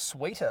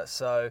sweeter.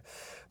 So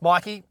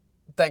Mikey,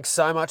 thanks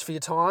so much for your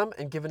time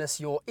and giving us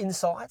your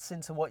insights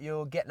into what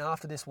you're getting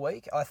after this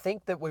week. I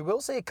think that we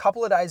will see a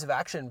couple of days of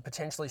action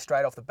potentially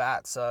straight off the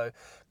bat. So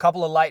a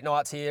couple of late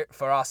nights here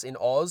for us in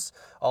Oz.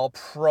 I'll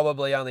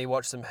probably only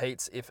watch some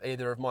heats if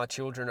either of my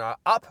children are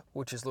up,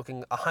 which is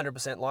looking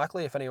 100%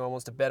 likely if anyone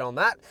wants to bet on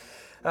that.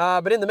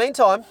 But in the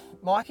meantime,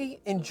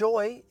 Mikey,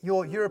 enjoy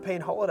your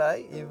European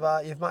holiday.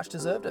 You've much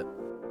deserved it.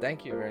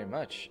 Thank you very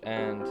much.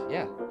 And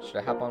yeah, should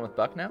I hop on with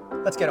Buck now?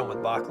 Let's get on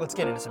with Buck. Let's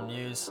get into some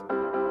news.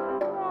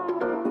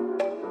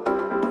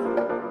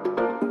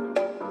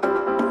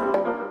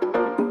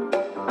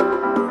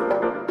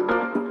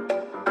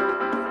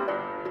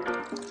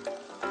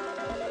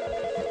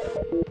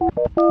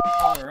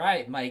 All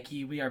right,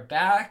 Mikey, we are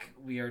back.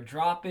 We are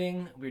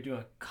dropping. We're doing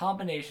a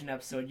combination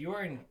episode.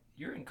 You're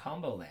in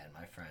Combo Land,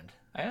 my friend.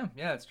 I am.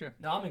 Yeah, that's true.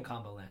 No, I'm in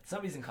Combo Land.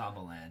 Somebody's in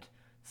Combo Land.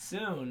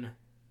 Soon,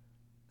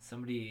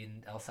 somebody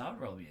in El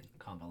Salvador will be in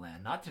Combo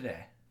Land. Not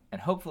today. And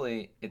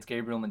hopefully, it's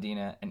Gabriel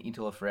Medina and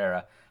Italo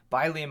Ferreira.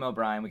 By Liam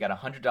O'Brien, we got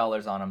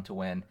 $100 on him to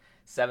win.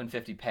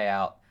 $750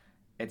 payout.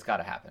 It's got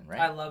to happen, right?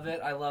 I love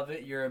it. I love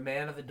it. You're a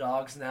man of the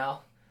dogs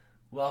now.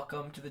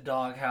 Welcome to the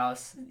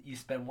doghouse. You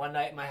spend one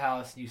night in my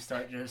house and you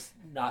start just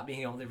not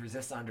being able to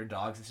resist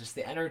underdogs. It's just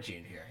the energy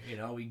in here. You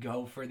know, we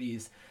go for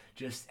these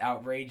just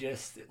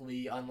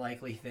outrageously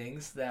unlikely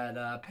things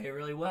that pay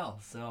really well.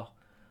 So,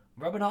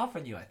 rubbing off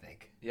on you, I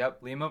think.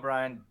 Yep, Liam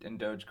O'Brien and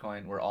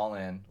Dogecoin, we're all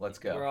in. Let's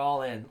go. We're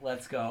all in.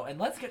 Let's go. And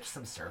let's get to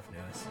some surf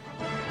news.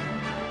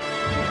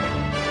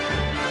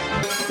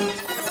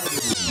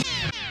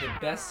 The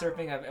best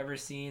surfing I've ever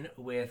seen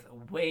with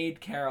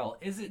Wade Carroll.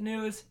 Is it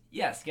news?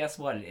 Yes, guess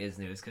what? It is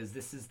news because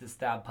this is the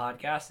Stab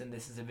Podcast and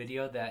this is a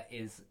video that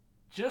is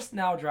just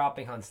now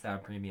dropping on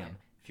Stab Premium.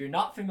 If you're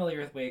not familiar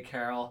with Wade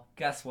Carroll,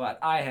 guess what?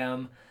 I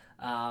am.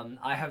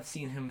 I have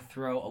seen him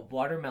throw a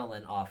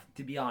watermelon off.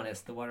 To be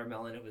honest, the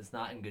watermelon, it was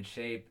not in good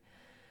shape.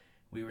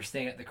 We were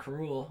staying at the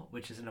Carroll,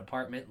 which is an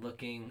apartment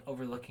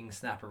overlooking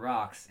Snapper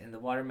Rocks, and the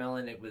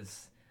watermelon, it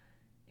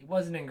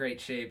wasn't in great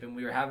shape, and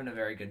we were having a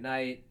very good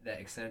night that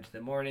extended to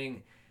the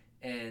morning,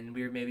 and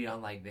we were maybe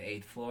on like the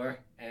 8th floor,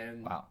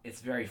 and wow.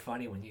 It's very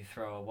funny when you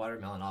throw a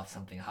watermelon off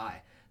something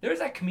high. There was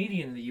that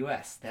comedian in the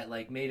U.S. that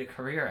like made a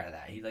career out of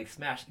that. He like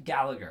smashed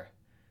Gallagher.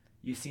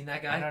 You seen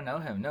that guy? I don't know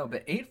him, no,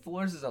 but 8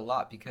 floors is a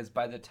lot because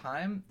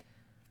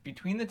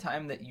between the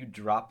time that you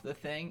drop the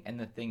thing and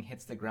the thing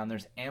hits the ground,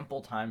 there's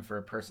ample time for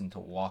a person to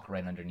walk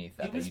right underneath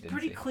that. It was that you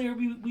pretty didn't see. clear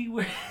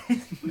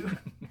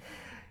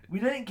we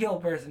didn't kill a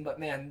person, but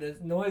man, the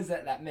noise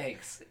that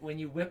makes when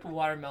you whip a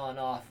watermelon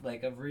off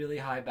like a really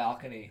high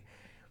balcony,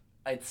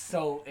 it's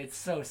so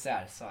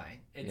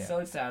satisfying. It's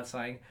so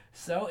satisfying.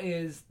 So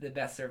is the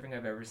best surfing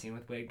I've ever seen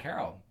with Wade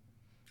Carroll.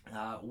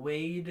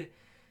 Wade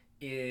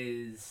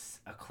is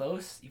a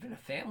close, even a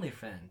family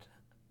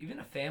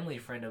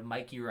friend of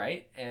Mikey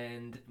Wright,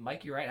 and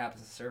Mikey Wright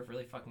happens to surf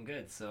really fucking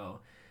good.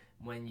 So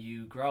when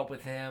you grow up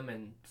with him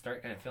and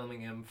start kind of filming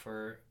him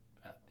for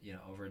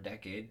over a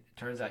decade, it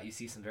turns out you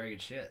see some very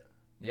good shit.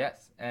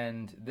 Yes,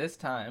 and this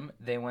time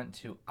they went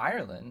to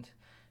Ireland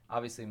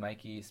Obviously,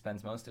 Mikey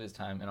spends most of his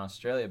time in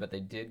Australia, but they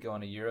did go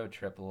on a Euro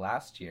trip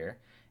last year,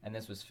 and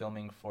this was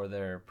filming for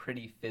their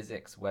Pretty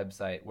Physics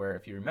website, where,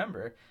 if you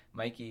remember,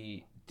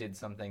 Mikey did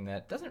something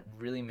that doesn't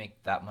really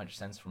make that much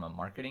sense from a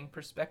marketing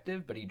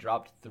perspective, but he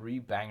dropped 3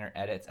 banger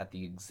edits at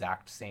the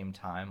exact same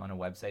time on a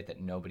website that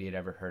nobody had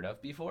ever heard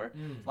of before.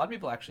 A lot of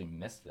people actually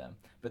missed them,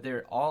 but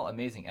they're all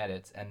amazing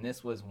edits, and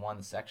this was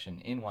one section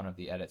in one of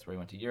the edits where he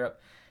went to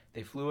Europe.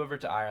 They flew over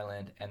to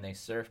Ireland, and they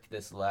surfed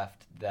this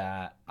left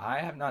that I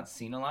have not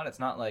seen a lot. It's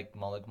not like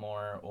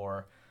Mullaghmore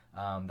or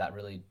that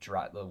really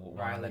dry, the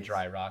one on the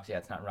dry rocks. Yeah,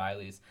 it's not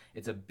Riley's.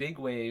 It's a big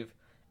wave,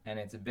 and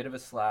it's a bit of a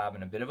slab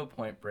and a bit of a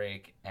point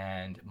break,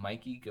 and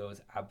Mikey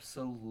goes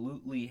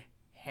absolutely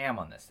ham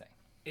on this thing.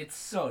 It's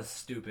so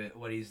stupid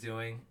what he's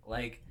doing.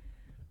 Like,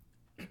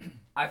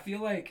 I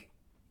feel like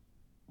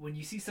when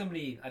you see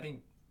somebody, I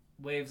think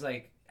waves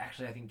like,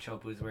 actually I think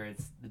Chopu is where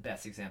it's the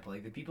best example.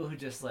 Like, the people who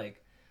just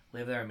like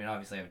live there, I mean,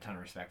 obviously I have a ton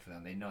of respect for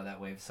them. They know that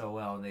wave so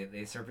well, and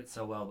they surf it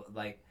so well. But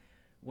like,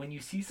 when you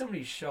see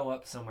somebody show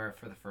up somewhere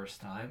for the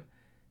first time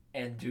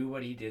and do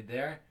what he did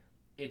there,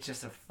 it's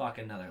just a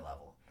fucking another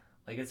level.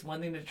 Like, it's one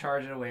thing to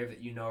charge at a wave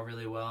that you know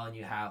really well and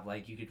you have,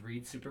 like, you could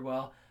read super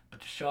well, but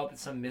to show up at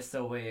some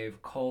misto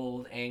wave,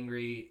 cold,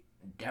 angry,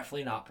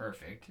 definitely not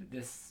perfect.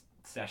 This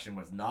session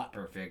was not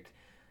perfect.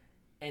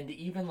 And to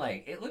even,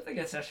 like, it looked like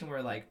a session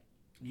where, like,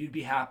 you'd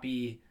be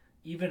happy,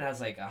 even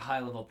as, like, a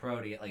high-level pro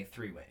to get, like,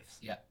 3 waves.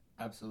 Yeah,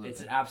 absolutely.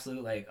 It's an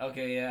absolute, like,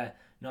 okay, yeah,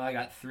 no, I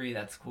got 3,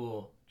 that's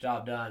cool.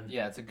 Job done.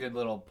 Yeah, it's a good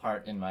little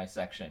part in my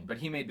section. But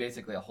he made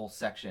basically a whole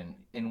section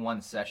in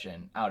one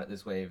session out at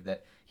this wave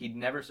that he'd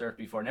never surfed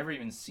before, never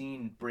even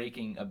seen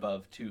breaking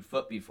above 2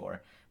 foot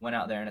before. Went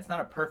out there, and it's not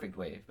a perfect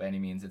wave by any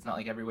means. It's not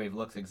like every wave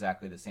looks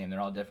exactly the same. They're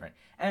all different.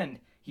 And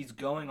he's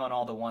going on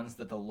all the ones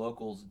that the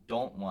locals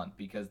don't want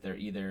because they're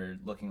either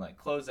looking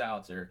like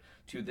closeouts or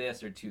to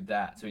this or to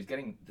that. So he's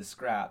getting the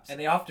scraps. And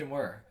they often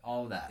were,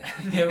 all of that.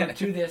 They were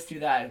to this, to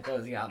that, and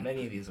closing out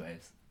many of these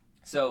waves.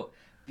 So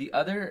the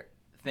other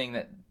thing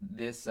that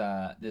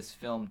this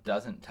film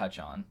doesn't touch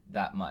on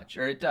that much,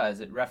 or it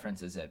does, it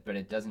references it, but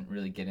it doesn't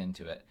really get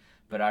into it,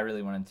 but I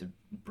really wanted to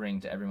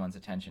bring to everyone's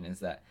attention, is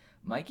that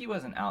Mikey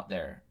wasn't out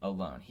there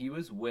alone. He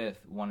was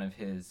with one of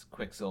his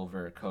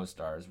Quicksilver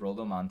co-stars,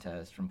 Roldo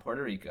Montez from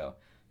Puerto Rico,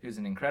 who's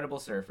an incredible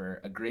surfer,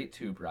 a great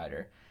tube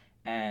rider.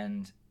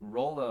 And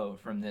Rollo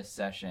from this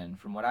session,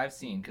 from what I've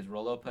seen, because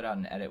Rollo put out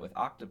an edit with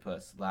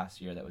Octopus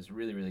last year that was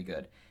really, really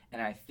good,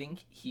 and I think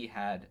he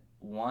had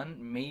 1,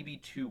 maybe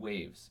 2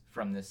 waves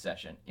from this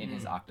session in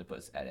his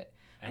Octopus edit.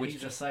 And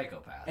he's a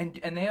psychopath.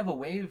 And they have a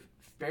wave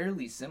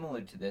fairly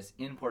similar to this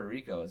in Puerto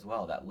Rico as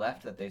well. That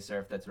left that they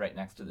surf that's right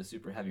next to the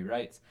super heavy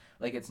rights.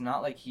 Like, it's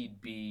not like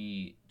he'd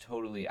be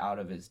totally out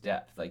of his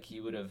depth. Like,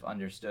 he would have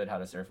understood how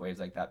to surf waves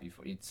like that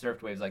before. He'd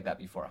surfed waves like that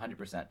before,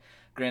 100%.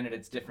 Granted,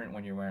 it's different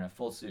when you're wearing a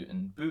full suit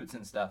and boots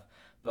and stuff.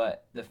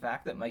 But the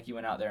fact that Mikey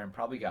went out there and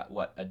probably got,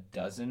 a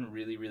dozen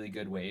really, really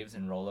good waves,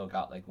 and Rollo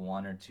got,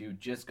 1 or 2,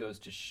 just goes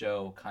to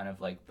show kind of,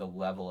 the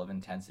level of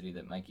intensity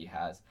that Mikey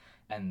has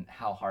and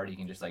how hard he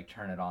can just,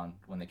 turn it on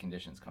when the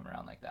conditions come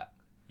around like that.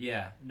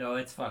 Yeah, no,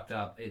 it's fucked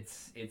up.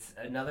 It's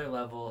another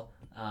level.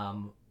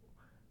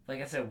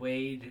 Like I said,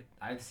 Wade,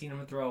 I've seen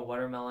him throw a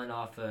watermelon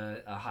off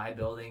a high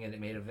building, and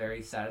it made a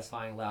very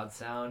satisfying, loud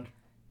sound.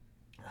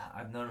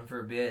 I've known him for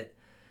a bit.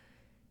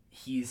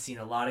 He's seen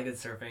a lot of good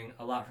surfing,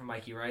 a lot from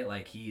Mikey Wright.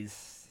 Like, he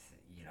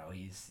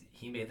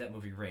made that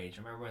movie Rage.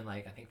 I remember when,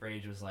 I think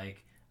Rage was,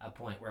 a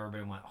point where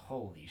everybody went,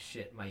 holy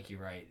shit, Mikey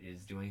Wright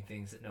is doing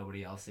things that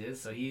nobody else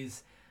is. So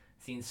he's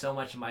seen so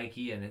much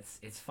Mikey, and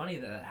it's funny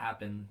that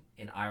happened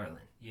in Ireland,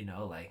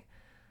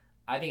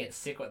 I think it's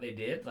sick what they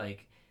did.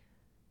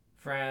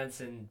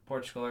 France and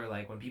Portugal are,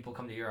 when people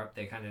come to Europe,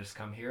 they kind of just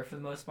come here for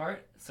the most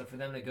part. So for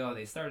them to go,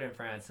 they started in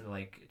France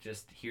and,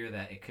 just hear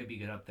that it could be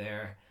good up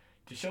there,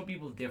 to show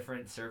people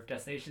different surf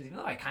destinations, even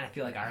though I kind of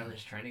feel like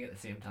Ireland's trending at the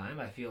same time.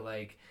 I feel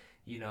like,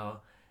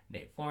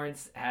 Nate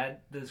Florence had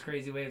those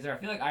crazy waves there. I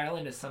feel like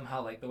Ireland is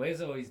somehow, the waves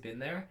have always been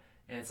there,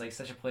 and it's,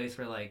 such a place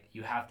where,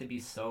 you have to be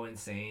so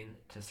insane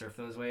to surf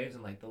those waves,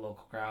 and, the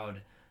local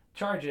crowd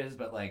charges,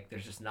 but,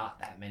 there's just not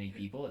that many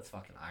people. It's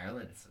fucking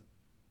Ireland. It's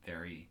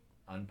very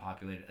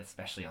unpopulated,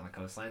 especially on the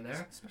coastline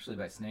there. Especially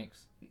by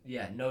snakes.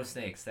 Yeah, no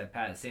snakes.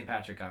 St.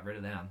 Patrick got rid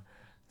of them.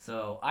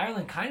 So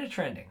Ireland kind of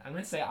trending. I'm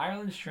going to say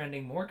Ireland's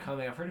trending, more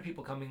coming. I've heard of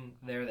people coming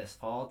there this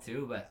fall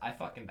too, but I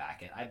fucking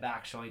back it. I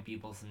back showing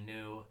people some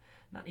new,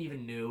 not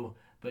even new,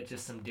 but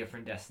just some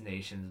different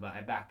destinations. But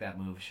I back that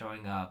move,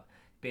 showing up,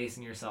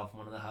 basing yourself in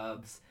one of the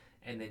hubs,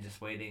 and then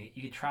just waiting.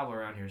 You can travel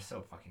around here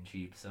so fucking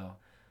cheap. So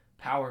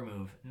power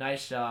move,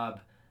 nice job,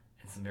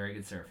 and some very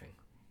good surfing.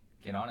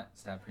 Get on it,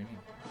 Stab Premium.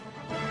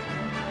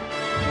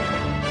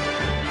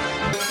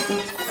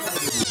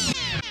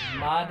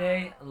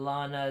 Made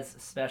Lana's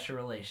special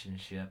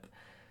relationship.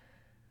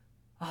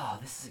 Oh,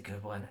 this is a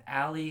good one.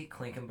 Ali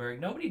Klinkenberg.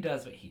 Nobody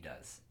does what he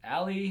does.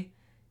 Ali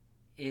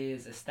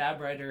is a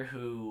stab writer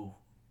who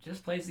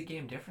just plays the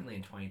game differently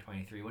in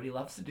 2023. What he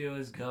loves to do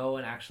is go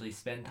and actually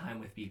spend time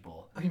with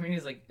people. I mean,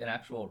 he's like an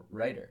actual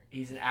writer.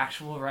 He's an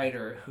actual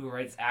writer who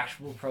writes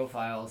actual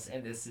profiles,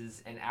 and this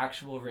is an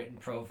actual written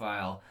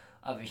profile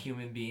of a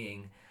human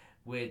being,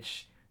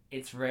 which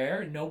it's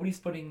rare. Nobody's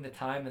putting the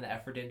time and the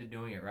effort into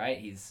doing it right.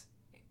 He's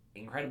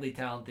incredibly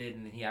talented,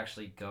 and then he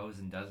actually goes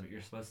and does what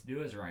you're supposed to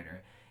do as a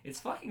writer. It's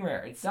fucking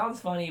rare. It sounds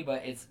funny,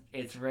 but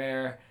it's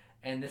rare.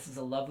 And this is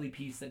a lovely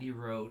piece that he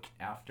wrote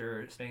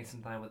after spending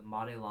some time with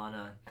Made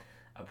Lana,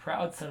 a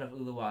proud son of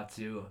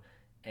Uluwatu,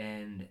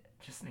 and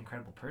just an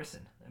incredible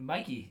person. And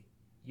Mikey,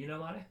 you know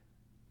Made?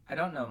 I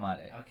don't know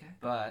Made. Okay.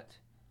 But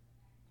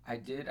I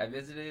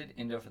visited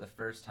Indo for the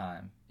first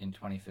time in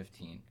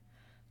 2015.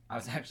 I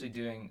was actually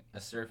doing a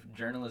surf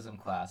journalism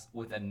class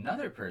with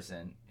another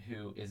person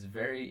who is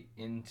very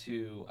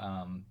into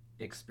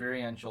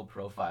experiential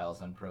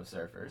profiles on pro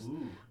surfers.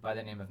 Ooh. By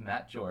the name of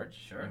Matt George.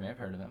 Sure. You may have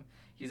heard of him.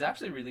 He's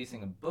actually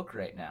releasing a book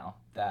right now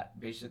that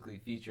basically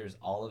features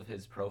all of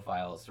his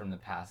profiles from the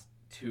past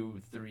 2,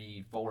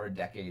 3, 4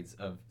 decades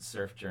of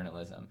surf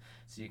journalism.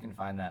 So you can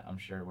find that, I'm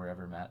sure,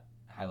 wherever Matt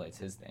highlights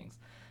his things.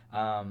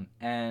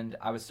 And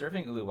I was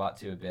surfing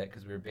Uluwatu a bit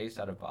because we were based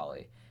out of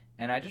Bali.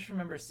 And I just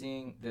remember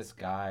seeing this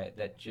guy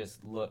that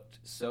just looked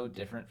so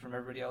different from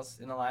everybody else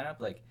in the lineup.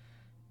 Like,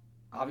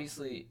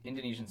 obviously,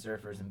 Indonesian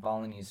surfers and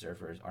Balinese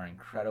surfers are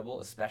incredible,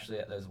 especially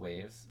at those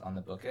waves on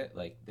the Bukit.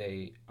 Like,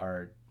 they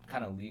are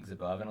kind of leagues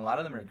above, and a lot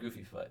of them are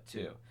goofy foot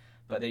too,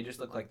 but they just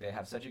look like they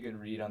have such a good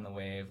read on the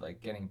wave,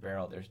 like getting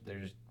barreled. They're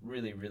just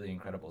really, really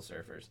incredible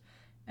surfers.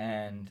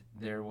 And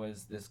there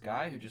was this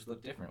guy who just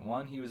looked different.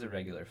 One, he was a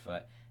regular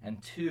foot,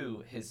 and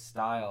two, his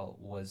style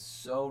was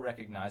so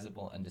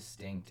recognizable and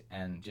distinct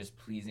and just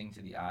pleasing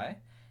to the eye.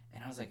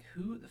 And I was like,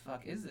 who the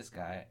fuck is this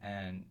guy?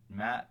 And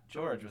Matt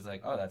George was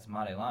like, oh, that's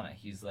Made Lana.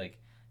 He's like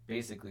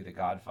basically the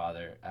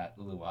godfather at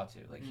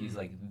Uluwatu. Like, he's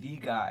like the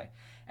guy.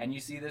 And you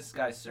see this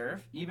guy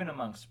surf, even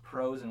amongst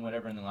pros and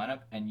whatever in the lineup,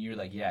 and you're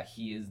like, yeah,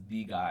 he is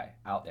the guy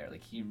out there.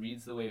 Like, he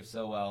reads the wave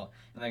so well.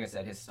 And like I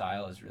said, his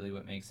style is really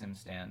what makes him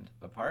stand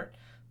apart.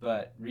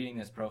 But reading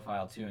this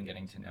profile too and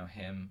getting to know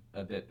him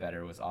a bit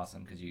better was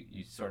awesome, because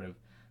you sort of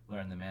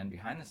learn the man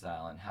behind the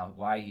style and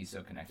why he's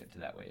so connected to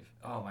that wave.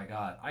 Oh my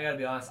god. I gotta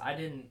be honest, I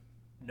didn't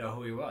know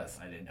who he was.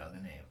 I didn't know the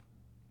name.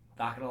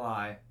 Not gonna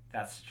lie,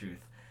 that's the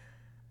truth.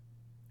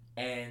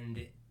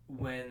 And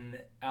when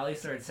Ali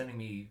started sending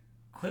me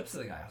clips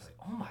of the guy, I was like,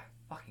 oh my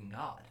fucking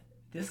god.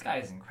 This guy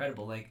is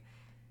incredible. Like,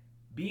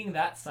 being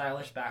that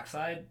stylish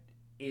backside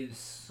is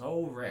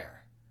so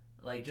rare.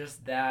 Like,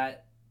 just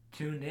that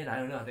tuned in. I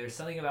don't know. There's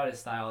something about his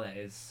style that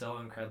is so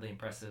incredibly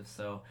impressive.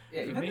 So,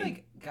 yeah, for even me,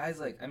 like guys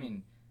like, I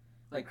mean,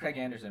 like Craig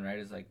Anderson, right,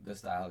 is like the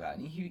style guy.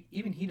 And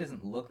he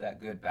doesn't look that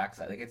good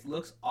backside. Like, it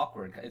looks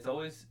awkward. It's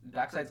always,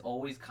 backside's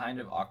always kind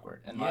of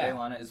awkward. And Yeah. Made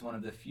Lana is one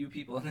of the few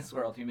people in this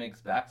world who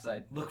makes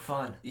backside. look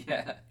fun.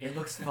 Yeah. It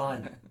looks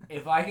fun.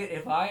 If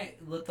I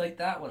looked like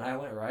that when I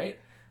went right,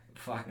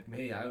 fuck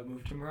me, I would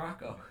move to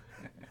Morocco.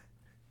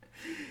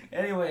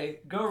 Anyway,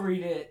 go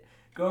read it.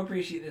 Go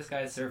appreciate this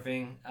guy's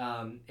surfing.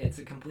 It's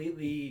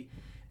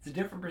a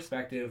different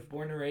perspective.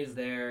 Born and raised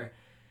there.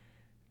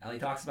 Ali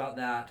talks to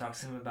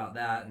him about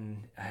that,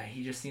 and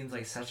he just seems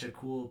like such a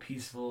cool,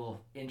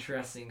 peaceful,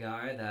 interesting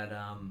guy that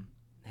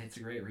it's a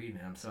great read,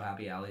 man. I'm so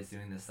happy Ali's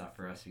doing this stuff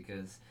for us,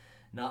 because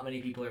not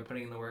many people are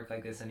putting in the work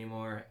like this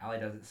anymore. Ali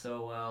does it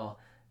so well,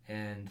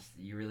 and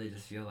you really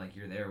just feel like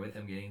you're there with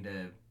him, getting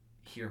to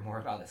hear more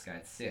about this guy.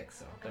 It's sick,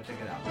 so go check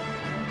it out.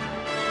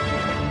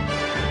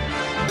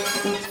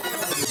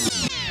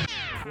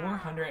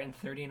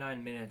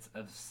 439 minutes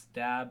of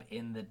Stab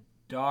in the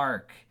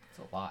Dark. It's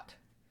a lot.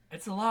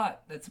 It's a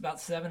lot. That's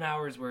about 7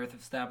 hours worth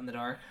of Stab in the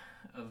Dark,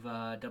 of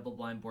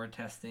double-blind board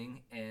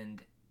testing,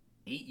 and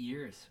 8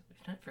 years.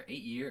 We've done it for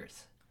 8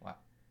 years. Wow.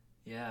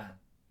 Yeah.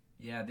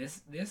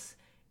 This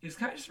is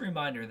kind of just a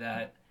reminder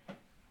that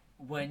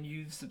when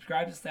you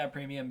subscribe to Stab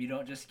Premium, you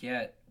don't just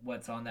get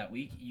what's on that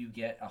week. You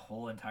get a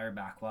whole entire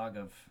backlog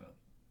of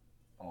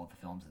all the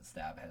films that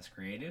Stab has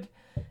created.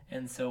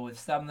 And so with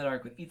Stab in the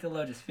Dark, with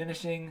Italo just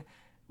finishing,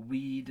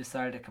 we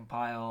decided to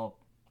compile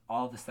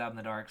all of the Stab in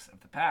the Darks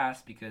of the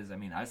past, because, I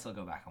mean, I still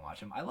go back and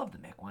watch them. I love the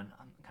Mick one,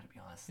 I'm gonna be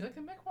honest. You like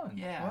the Mick one?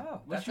 Yeah.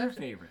 Wow. What's That's your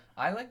actually- favorite?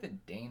 I like the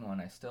Dane one.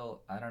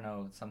 I don't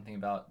know, something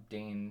about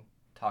Dane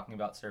talking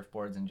about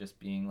surfboards and just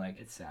being like,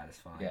 It's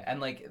satisfying. yeah,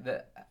 and like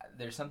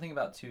there's something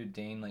about too,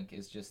 Dane like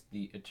is just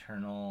the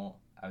eternal,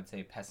 I would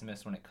say,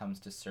 pessimist when it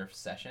comes to surf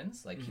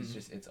sessions. Like, he's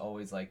just, it's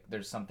always like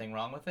there's something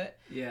wrong with it.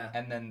 Yeah.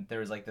 And then there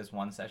was like this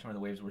one session where the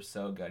waves were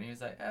so good, and he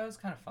was like, oh, it was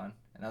kind of fun.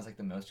 And that was like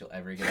the most you'll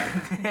ever get out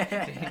of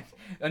Dane.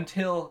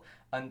 until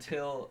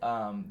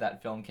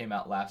that film came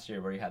out last year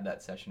where he had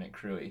that session at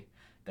Cruy.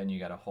 Then you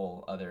got a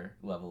whole other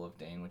level of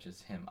Dane, which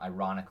is him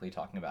ironically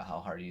talking about how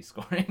hard he's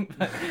scoring,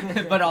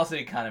 but also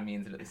he kind of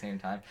means it at the same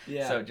time.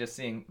 Yeah. So just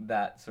seeing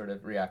that sort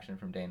of reaction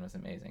from Dane was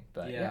amazing.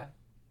 But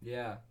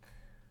Yeah.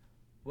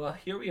 Well,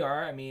 here we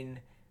are. I mean,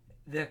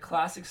 the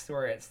classic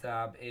story at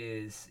Stab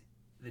is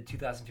the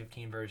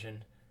 2015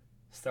 version,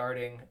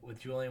 starting with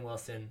Julian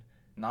Wilson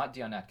Not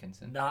Dion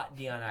Atkinson. Not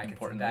Dion Atkinson.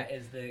 Importantly. That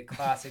is the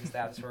classic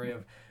stab story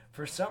of,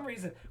 for some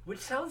reason, which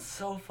sounds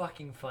so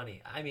fucking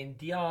funny. I mean,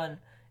 Dion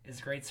is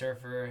a great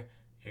surfer,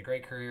 a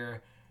great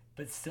career,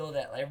 but still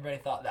that everybody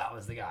thought that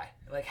was the guy.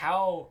 Like,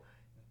 how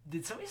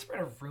did somebody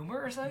spread a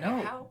rumor or something?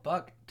 No, How?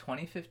 Buck,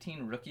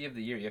 2015 Rookie of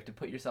the Year. You have to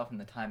put yourself in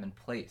the time and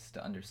place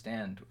to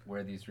understand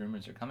where these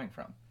rumors are coming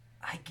from.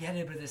 I get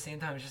it, but at the same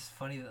time, it's just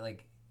funny that,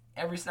 like,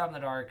 every Stab in the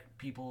Dark,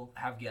 people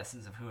have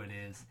guesses of who it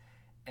is.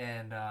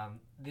 And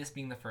this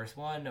being the first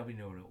one, nobody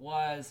knew what it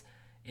was.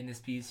 In this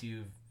piece,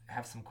 you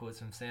have some quotes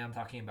from Sam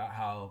talking about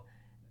how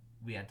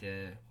we had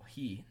to,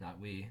 he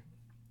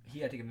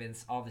had to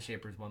convince all the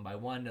shapers one by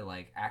one to,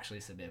 like,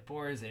 actually submit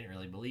boards. They didn't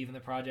really believe in the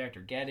project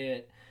or get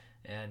it.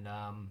 And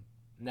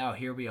now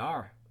here we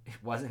are. It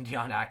wasn't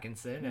Dion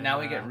Atkinson. And Now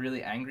we get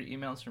really angry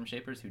emails from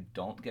shapers who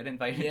don't get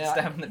invited Yeah.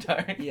 to Stab in the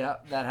Dark. Yeah,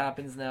 that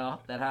happens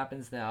now.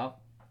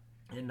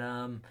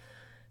 And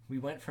we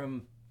went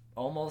from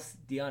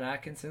almost Dion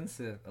Atkinsons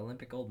to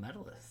Olympic gold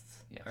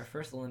medalists. Yes. Our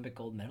first Olympic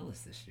gold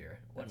medalist this year.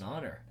 What an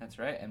honor. That's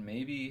right. And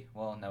maybe,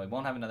 well, no, we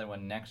won't have another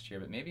one next year,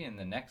 but maybe in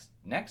the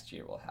next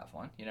year we'll have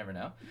one. You never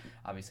know.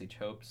 Obviously,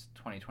 Chope's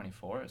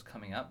 2024 is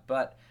coming up.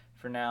 But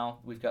for now,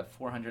 we've got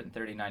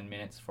 439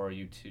 minutes for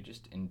you to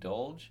just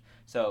indulge.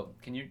 So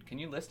can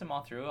you list them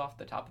all through off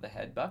the top of the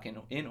head, Buck, in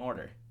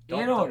order?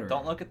 In order.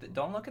 Don't look at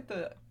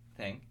the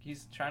thing.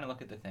 He's trying to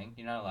look at the thing.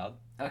 You're not allowed.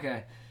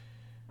 Okay.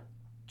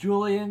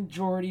 Julian,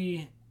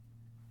 Jordy,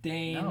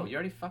 Dane. No, you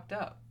already fucked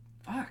up.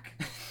 Fuck.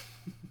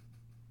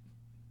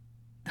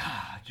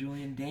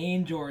 Julian,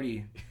 Dane,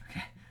 Jordy.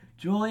 Okay.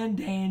 Julian,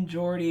 Dane,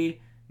 Jordy,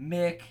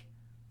 Mick,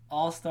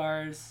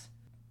 All-Stars,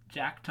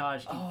 Jack,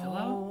 Taj, Italo.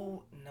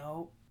 Oh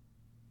no.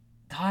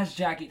 Taj,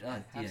 Jack,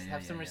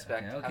 Have some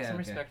respect. Have some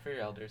respect for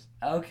your elders.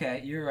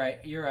 Okay, you're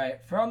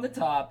right. From the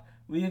top,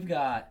 we've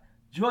got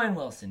Julian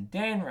Wilson,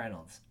 Dane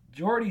Reynolds,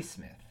 Jordy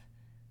Smith,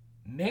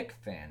 Mick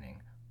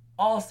Fanning,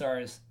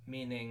 All-Stars,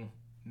 meaning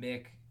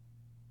Mick,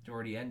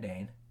 Jordy, and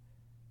Dane.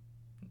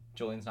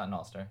 Julian's not an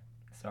all-star.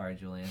 Sorry,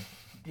 Julian.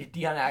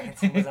 Dion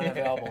Atkinson was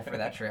unavailable for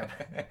that trip.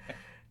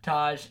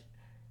 Taj,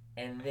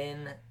 and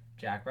then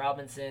Jack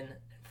Robinson, and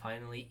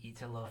finally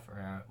Italo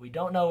Ferreira. We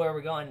don't know where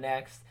we're going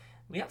next.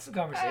 We have some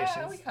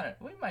conversations.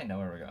 We might know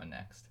where we're going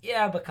next.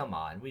 Yeah, but come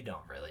on, we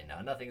don't really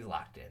know. Nothing's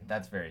locked in.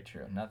 That's very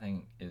true.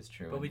 Nothing is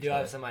true. But we do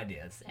have some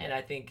ideas, and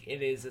I think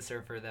it is a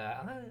surfer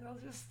that I'll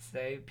just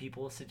say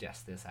people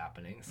suggest this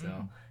happening.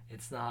 So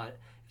it's not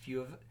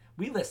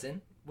we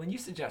listen when you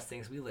suggest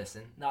things. We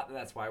listen. Not that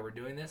that's why we're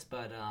doing this,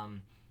 but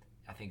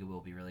I think it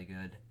will be really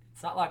good.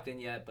 It's not locked in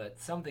yet, but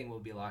something will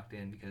be locked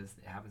in because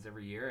it happens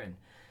every year. And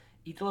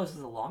Italo's is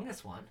the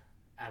longest one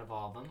out of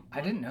all of them.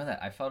 I didn't know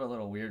that. I felt a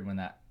little weird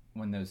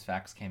when those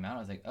facts came out. I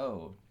was like,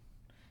 oh,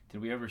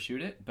 did we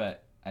overshoot it?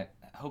 But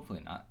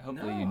hopefully not.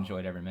 Hopefully you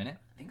enjoyed every minute.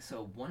 I think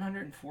so.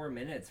 104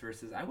 minutes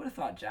versus I would have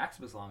thought Jack's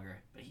was longer,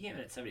 but he came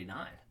in at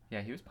 79.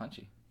 Yeah, he was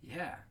punchy.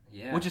 Yeah.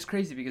 Which is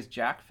crazy because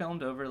Jack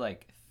filmed over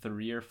like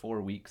 3 or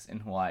 4 weeks in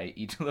Hawaii.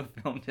 Italo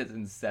filmed his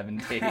in 7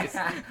 days.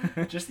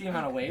 Just the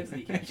amount of waves that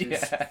he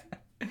catches. Yeah.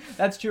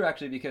 That's true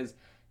actually because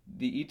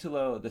the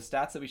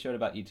stats that we showed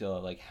about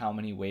Italo, like how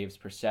many waves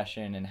per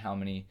session and how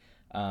many,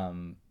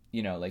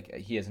 like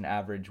he has an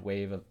average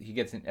he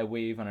gets a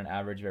wave on an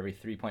average of every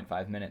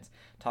 3.5 minutes.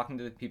 Talking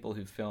to the people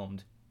who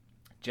filmed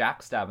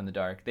Jack Stab in the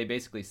Dark, they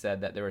basically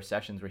said that there were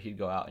sessions where he'd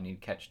go out and he'd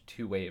catch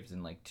 2 waves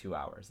in like 2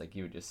 hours. Like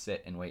he would just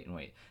sit and wait.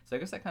 So I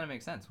guess that kind of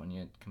makes sense when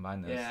you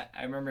combine those. Yeah,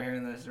 I remember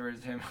hearing those stories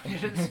of him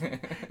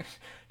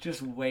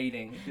just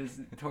waiting, just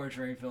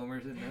torturing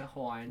filmers in the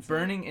Hawaiian.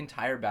 Burning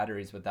entire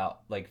batteries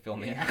without like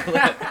filming Yeah. a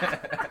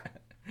clip.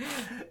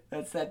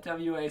 That's that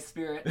WA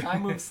spirit.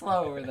 Time moves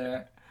slow over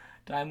there.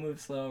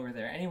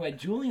 Anyway,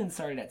 Julian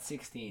started at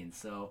 16,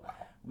 so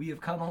we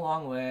have come a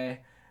long way.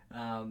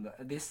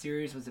 This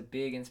series was a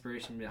big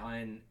inspiration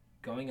behind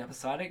going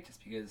episodic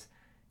just because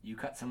you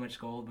cut so much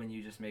gold when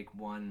you just make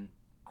one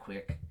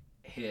quick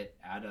hit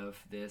out of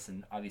this,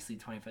 and obviously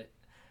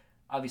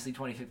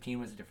 2015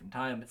 was a different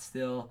time, but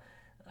still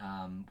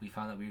we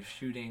found that we were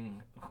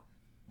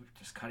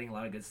just cutting a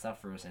lot of good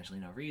stuff for essentially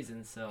no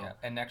reason. So Yeah,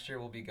 and next year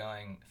we'll be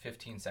going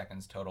 15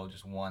 seconds total,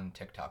 just one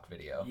TikTok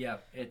video. yeah,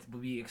 it will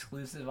be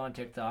exclusive on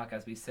TikTok.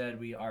 As we said,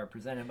 we are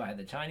presented by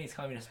the Chinese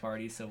Communist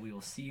Party, so we will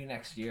see you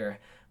next year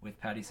with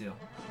Patty Sue.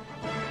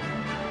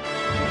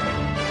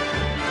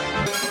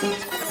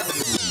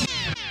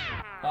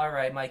 All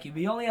right, Mikey,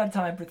 we only have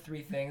time for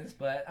 3 things,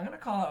 but I'm going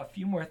to call out a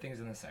few more things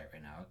on the site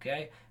right now,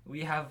 okay?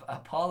 We have a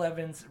Paul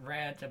Evans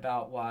rant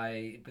about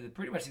but it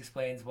pretty much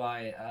explains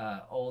why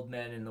old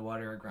men in the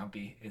water are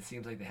grumpy. It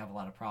seems like they have a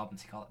lot of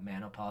problems. He called it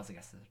menopause, I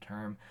guess is the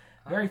term.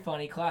 Very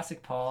funny,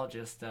 classic Paul,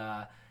 just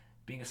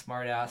being a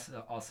smartass,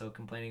 also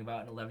complaining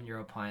about an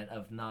 11-euro pint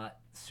of not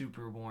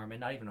super warm and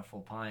not even a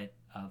full pint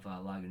of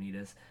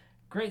Lagunitas.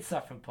 Great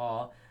stuff from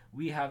Paul.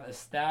 We have a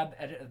stab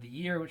edit of the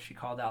year, which we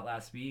called out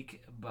last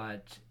week,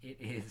 but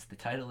the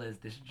title is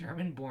This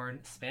German-born,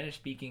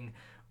 Spanish-speaking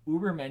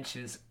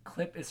Ubermensch's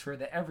clip is for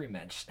the every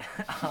mensch.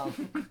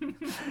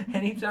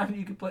 Anytime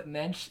you can put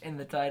mensch in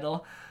the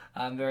title,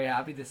 I'm very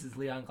happy. This is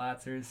Leon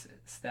Glatzer's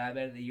Stab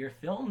Ad of the Year,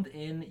 filmed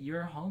in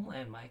your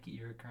homeland, Mikey,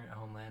 your current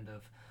homeland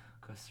of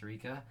Costa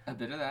Rica. A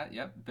bit of that,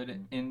 yep. A bit of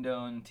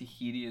Indo and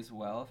Tahiti as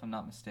well, if I'm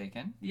not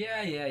mistaken.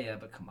 Yeah,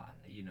 but come on.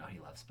 You know he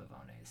loves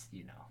pavones.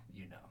 You know.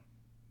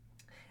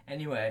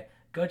 Anyway,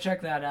 go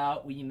check that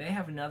out. We may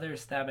have another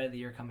Stab Ad of the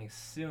Year coming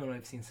soon.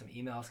 I've seen some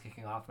emails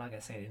kicking off. I'm not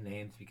going to say any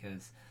names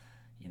because,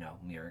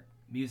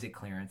 music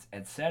clearance,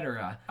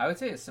 etc. I would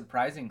say a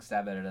surprising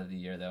Stab Edit of the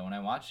Year, though. When I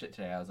watched it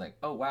today, I was like,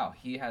 oh, wow,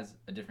 he has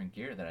a different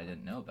gear that I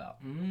didn't know about.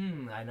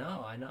 I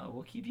know.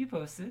 We'll keep you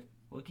posted.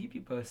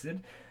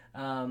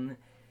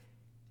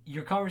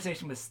 Your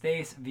conversation with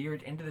Stace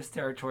veered into this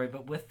territory,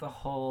 but with the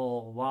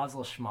whole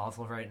wazzle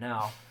schmozzle right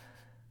now,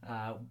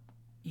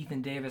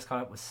 Ethan Davis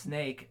caught up with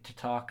Snake to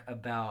talk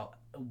about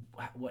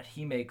what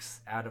he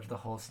makes out of the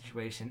whole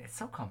situation. It's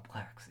so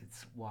complex.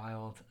 It's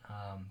wild.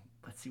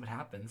 Let's see what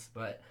happens.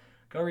 But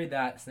go read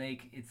that,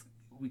 Snake.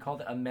 We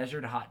called it a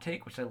measured hot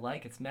take, which I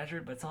like. It's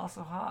measured, but it's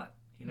also hot.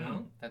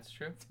 That's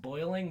true. It's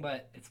boiling,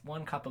 but it's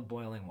 1 cup of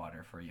boiling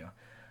water for you.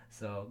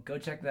 So go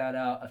check that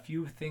out. A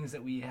few things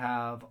that we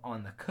have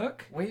on the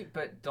cook. Wait,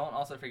 but don't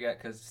also forget,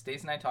 because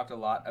Stace and I talked a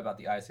lot about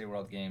the ISA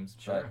World Games,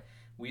 Sure. but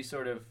we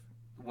sort of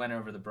went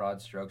over the broad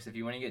strokes. If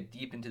you want to get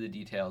deep into the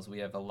details, we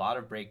have a lot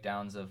of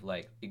breakdowns of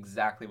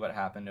exactly what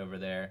happened over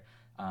there.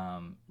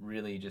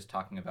 Really just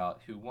talking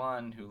about who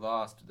won, who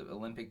lost, the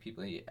Olympic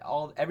people,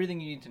 everything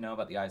you need to know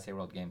about the ISA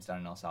World Games down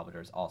in El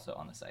Salvador is also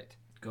on the site.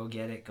 Go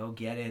get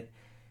it.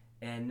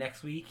 And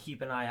next week,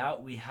 keep an eye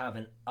out. We have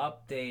an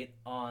update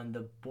on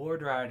the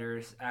Board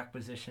Riders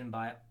acquisition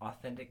by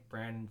Authentic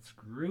Brands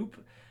Group.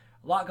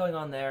 A lot going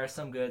on there,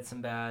 some good,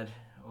 some bad.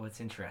 Oh, it's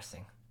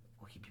interesting.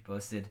 We'll keep you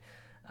posted.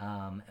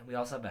 And we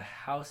also have a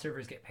How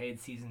Servers Get Paid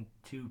Season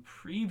 2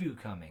 preview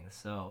coming.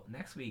 So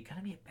next week,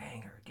 gonna be a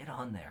banger. Get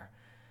on there.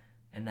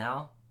 And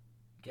now,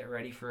 get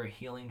ready for a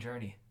healing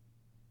journey.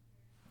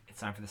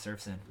 It's time for the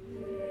Surf Sin.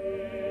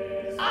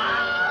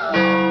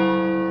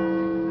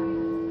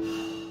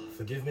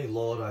 Forgive me,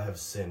 Lord, I have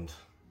sinned.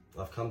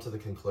 I've come to the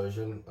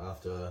conclusion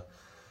after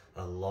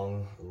a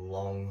long,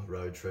 long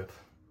road trip,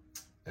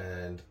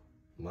 and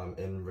I'm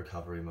in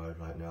recovery mode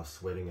right now,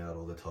 sweating out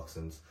all the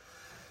toxins.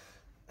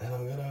 And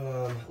I'm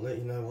gonna let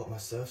you know what my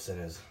surf sin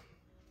is.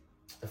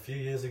 A few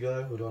years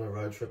ago, we were on a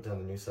road trip down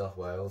the New South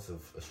Wales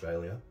of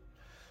Australia.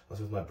 I was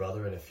with my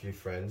brother and a few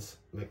friends,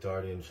 Mick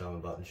Doherty and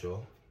Sharman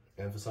Buttonshaw,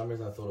 and for some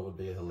reason I thought it would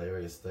be a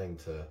hilarious thing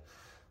to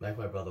make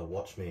my brother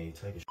watch me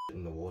take a shit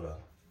in the water,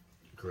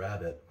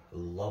 grab it,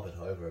 lob it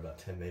over about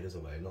 10 meters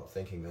away, not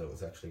thinking that it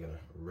was actually going to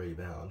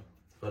rebound.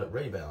 But it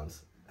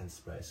rebounds and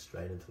sprays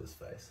straight into his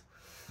face.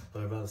 But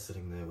my brother's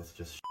sitting there with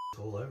just shit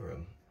all over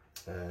him.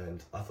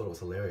 And I thought it was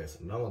hilarious.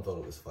 No one thought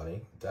it was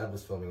funny. Dad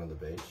was filming on the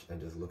beach and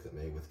just looked at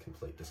me with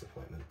complete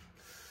disappointment.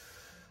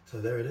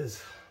 So there it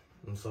is.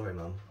 I'm sorry,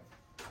 Mum.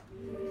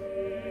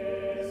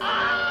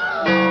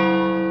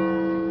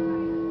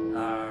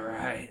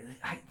 Alright.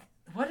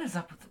 What is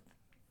up with...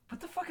 What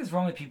the fuck is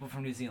wrong with people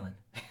from New Zealand?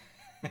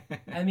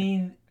 I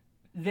mean,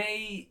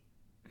 they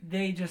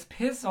just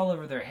piss all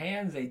over their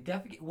hands. They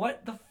defecate.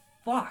 What the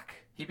fuck?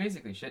 He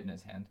basically shit in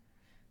his hand.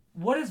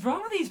 What is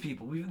wrong with these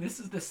people? This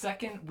is the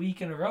second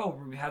week in a row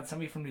where we had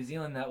somebody from New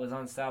Zealand that was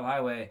on Stab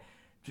Highway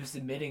just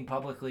admitting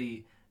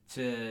publicly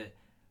to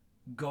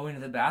going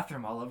to the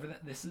bathroom all over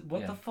that. This is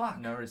what the fuck?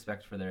 No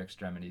respect for their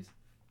extremities.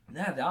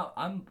 Yeah,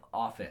 I'm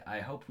off it. I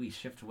hope we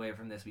shift away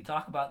from this. We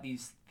talk about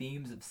these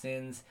themes of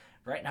sins.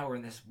 Right now we're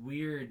in this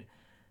weird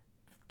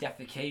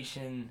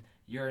defecation,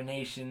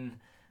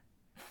 urination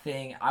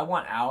thing. I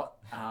want out.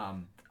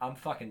 I'm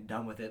fucking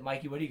done with it.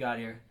 Mikey, what do you got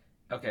here?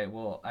 Okay,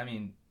 well, I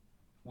mean,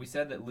 we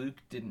said that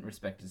Luke didn't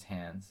respect his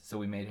hands, so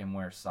we made him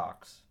wear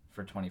socks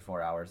for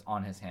 24 hours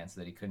on his hands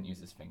so that he couldn't use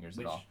his fingers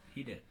Which at all.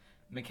 he did.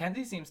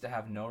 Mackenzie seems to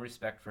have no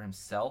respect for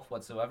himself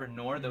whatsoever,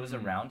 nor those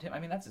around him. I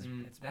mean, that's his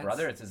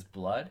brother. It's his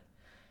blood.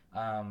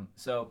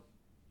 So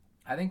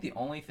I think the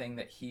only thing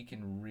that he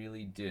can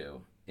really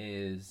do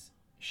is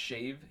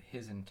shave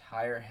his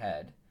entire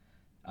head,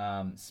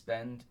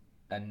 spend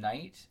a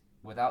night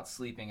without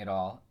sleeping at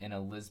all in a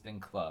Lisbon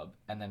club,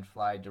 and then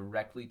fly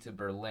directly to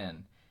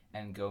Berlin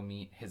and go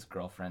meet his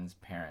girlfriend's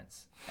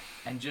parents,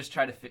 and just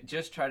try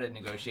to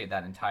negotiate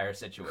that entire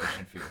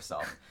situation for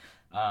yourself.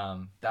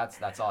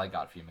 That's all I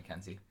got for you,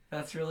 Mackenzie.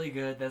 That's really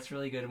good.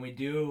 And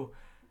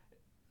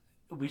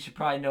we should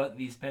probably note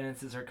these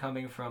penances are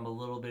coming from a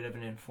little bit of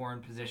an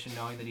informed position,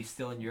 knowing that he's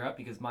still in Europe,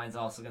 because mine's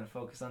also going to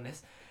focus on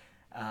this.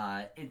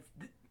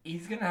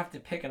 He's going to have to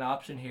pick an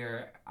option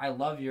here. I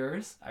love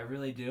yours. I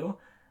really do.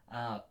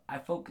 I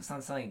focus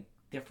on something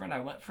different.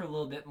 I went for a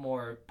little bit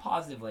more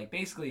positive. Like,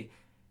 basically,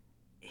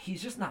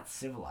 he's just not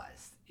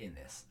civilized in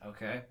this,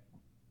 okay?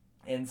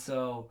 And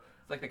so...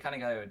 It's like the kind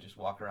of guy who would just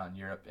walk around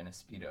Europe in a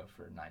Speedo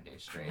for 9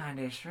 days straight. 9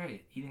 days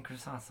straight. Eating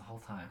croissants the whole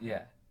time.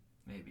 Yeah.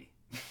 Maybe.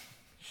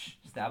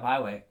 Stab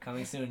Highway,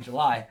 coming soon in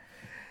July.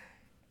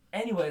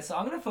 Anyway, so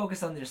I'm going to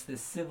focus on just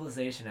this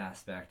civilization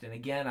aspect. And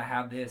again, I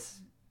have this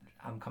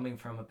I'm coming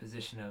from a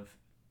position of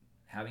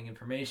having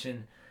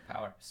information,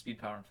 Power, speed,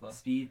 power, and flow.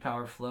 speed,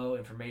 power, flow,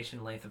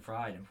 information, length of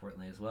ride,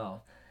 importantly as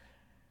well.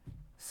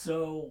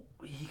 So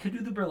he could do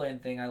the Berlin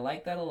thing. I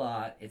like that a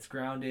lot. It's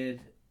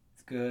grounded.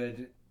 It's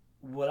good.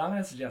 What I'm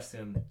going to suggest to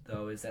him,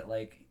 though, is that,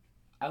 like,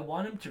 I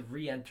want him to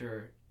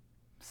re-enter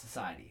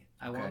society.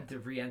 I want him to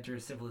re-enter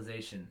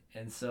civilization.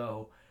 And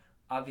so,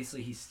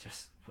 obviously, he's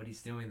just, what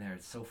he's doing there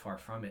is so far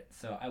from it.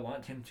 So I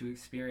want him to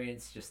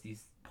experience just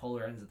these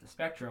polar ends of the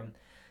spectrum.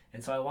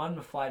 And so I want him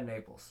to fly to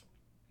Naples.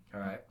 All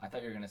right. I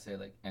thought you were gonna say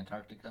like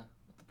Antarctica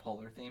with the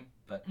polar theme,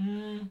 but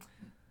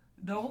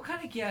Though we'll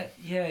kind of get,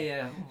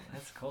 yeah. Ooh,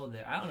 that's cold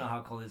there. I don't know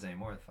how cold it is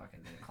anymore with fucking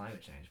the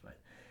climate change, but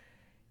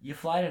you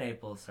fly to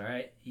Naples, all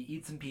right? You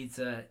eat some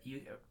pizza.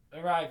 You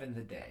arrive in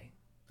the day.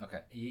 okay.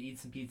 You eat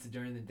some pizza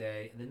during the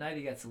day. The night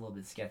it gets a little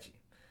bit sketchy.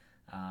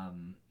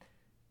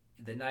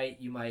 The night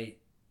you might,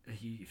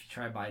 if you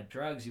try to buy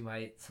drugs,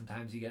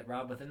 sometimes you get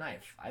robbed with a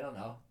knife. I don't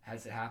know.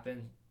 Has it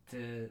happened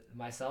to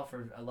myself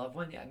or a loved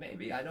one? Yeah,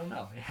 maybe. I don't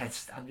know.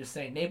 I'm just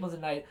saying, Naples at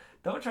night.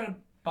 Don't try to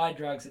buy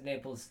drugs at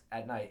Naples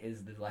at night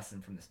is the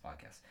lesson from this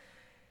podcast.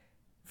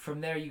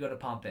 From there, you go to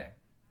Pompeii.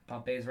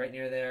 Pompeii is right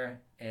near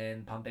there,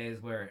 and Pompeii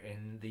is where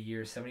in the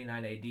year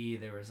 79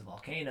 AD there was a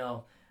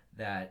volcano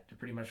that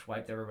pretty much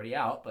wiped everybody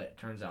out, but it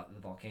turns out the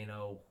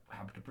volcano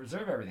happened to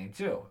preserve everything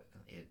too.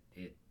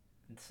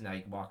 So now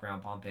you can walk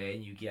around Pompeii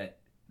and you get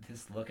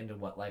this look into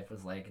what life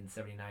was like in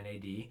 79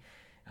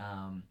 AD.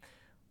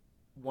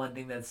 One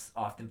thing that's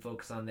often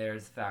focused on there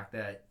is the fact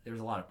that there's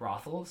a lot of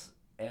brothels,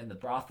 and the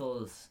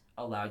brothels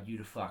allowed you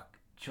to fuck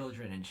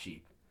children and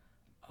sheep.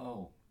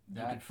 Oh,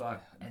 You could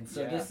fuck. And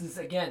so yeah.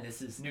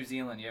 this is New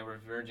Zealand. Yeah, we're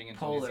verging into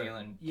polar. New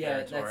Zealand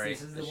Yeah, territory.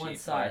 this is the one sheep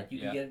side. part, You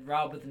yeah. can get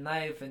robbed with a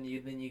knife, and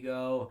then you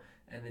go,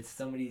 and it's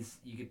somebody's.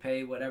 You could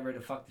pay whatever to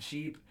fuck the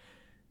sheep.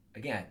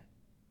 Again,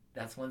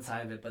 that's one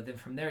side of it. But then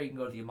from there, you can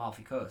go to the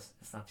Amalfi Coast.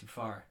 It's not too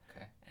far.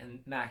 Okay. And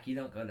Mac, you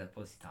don't go to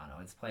Positano.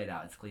 It's played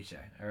out. It's cliche.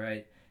 All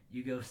right.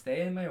 You go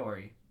stay in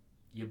Maori.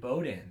 You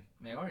boat in.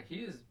 Maori. He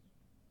is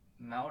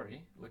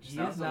Maori, which He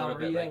sounds is a little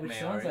Maori, bit yeah, like which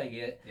Maori. sounds like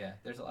it. Yeah,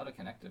 there's a lot of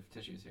connective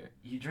tissues here.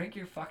 You drink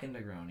your fucking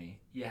Negroni.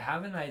 You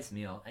have a nice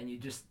meal, and you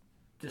just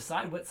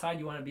decide what side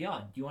you want to be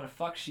on. Do you want to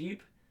fuck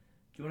sheep?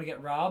 Do you want to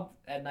get robbed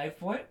at knife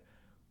point?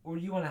 Or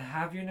do you want to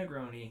have your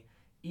Negroni,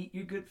 eat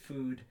your good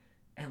food,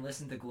 and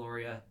listen to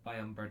Gloria by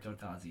Umberto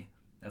Tozzi?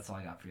 That's all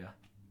I got for you.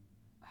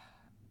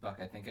 Buck,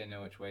 I think I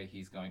know which way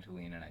he's going to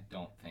lean, and I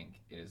don't think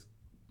it is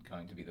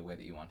going to be the way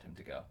that you want him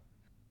to go.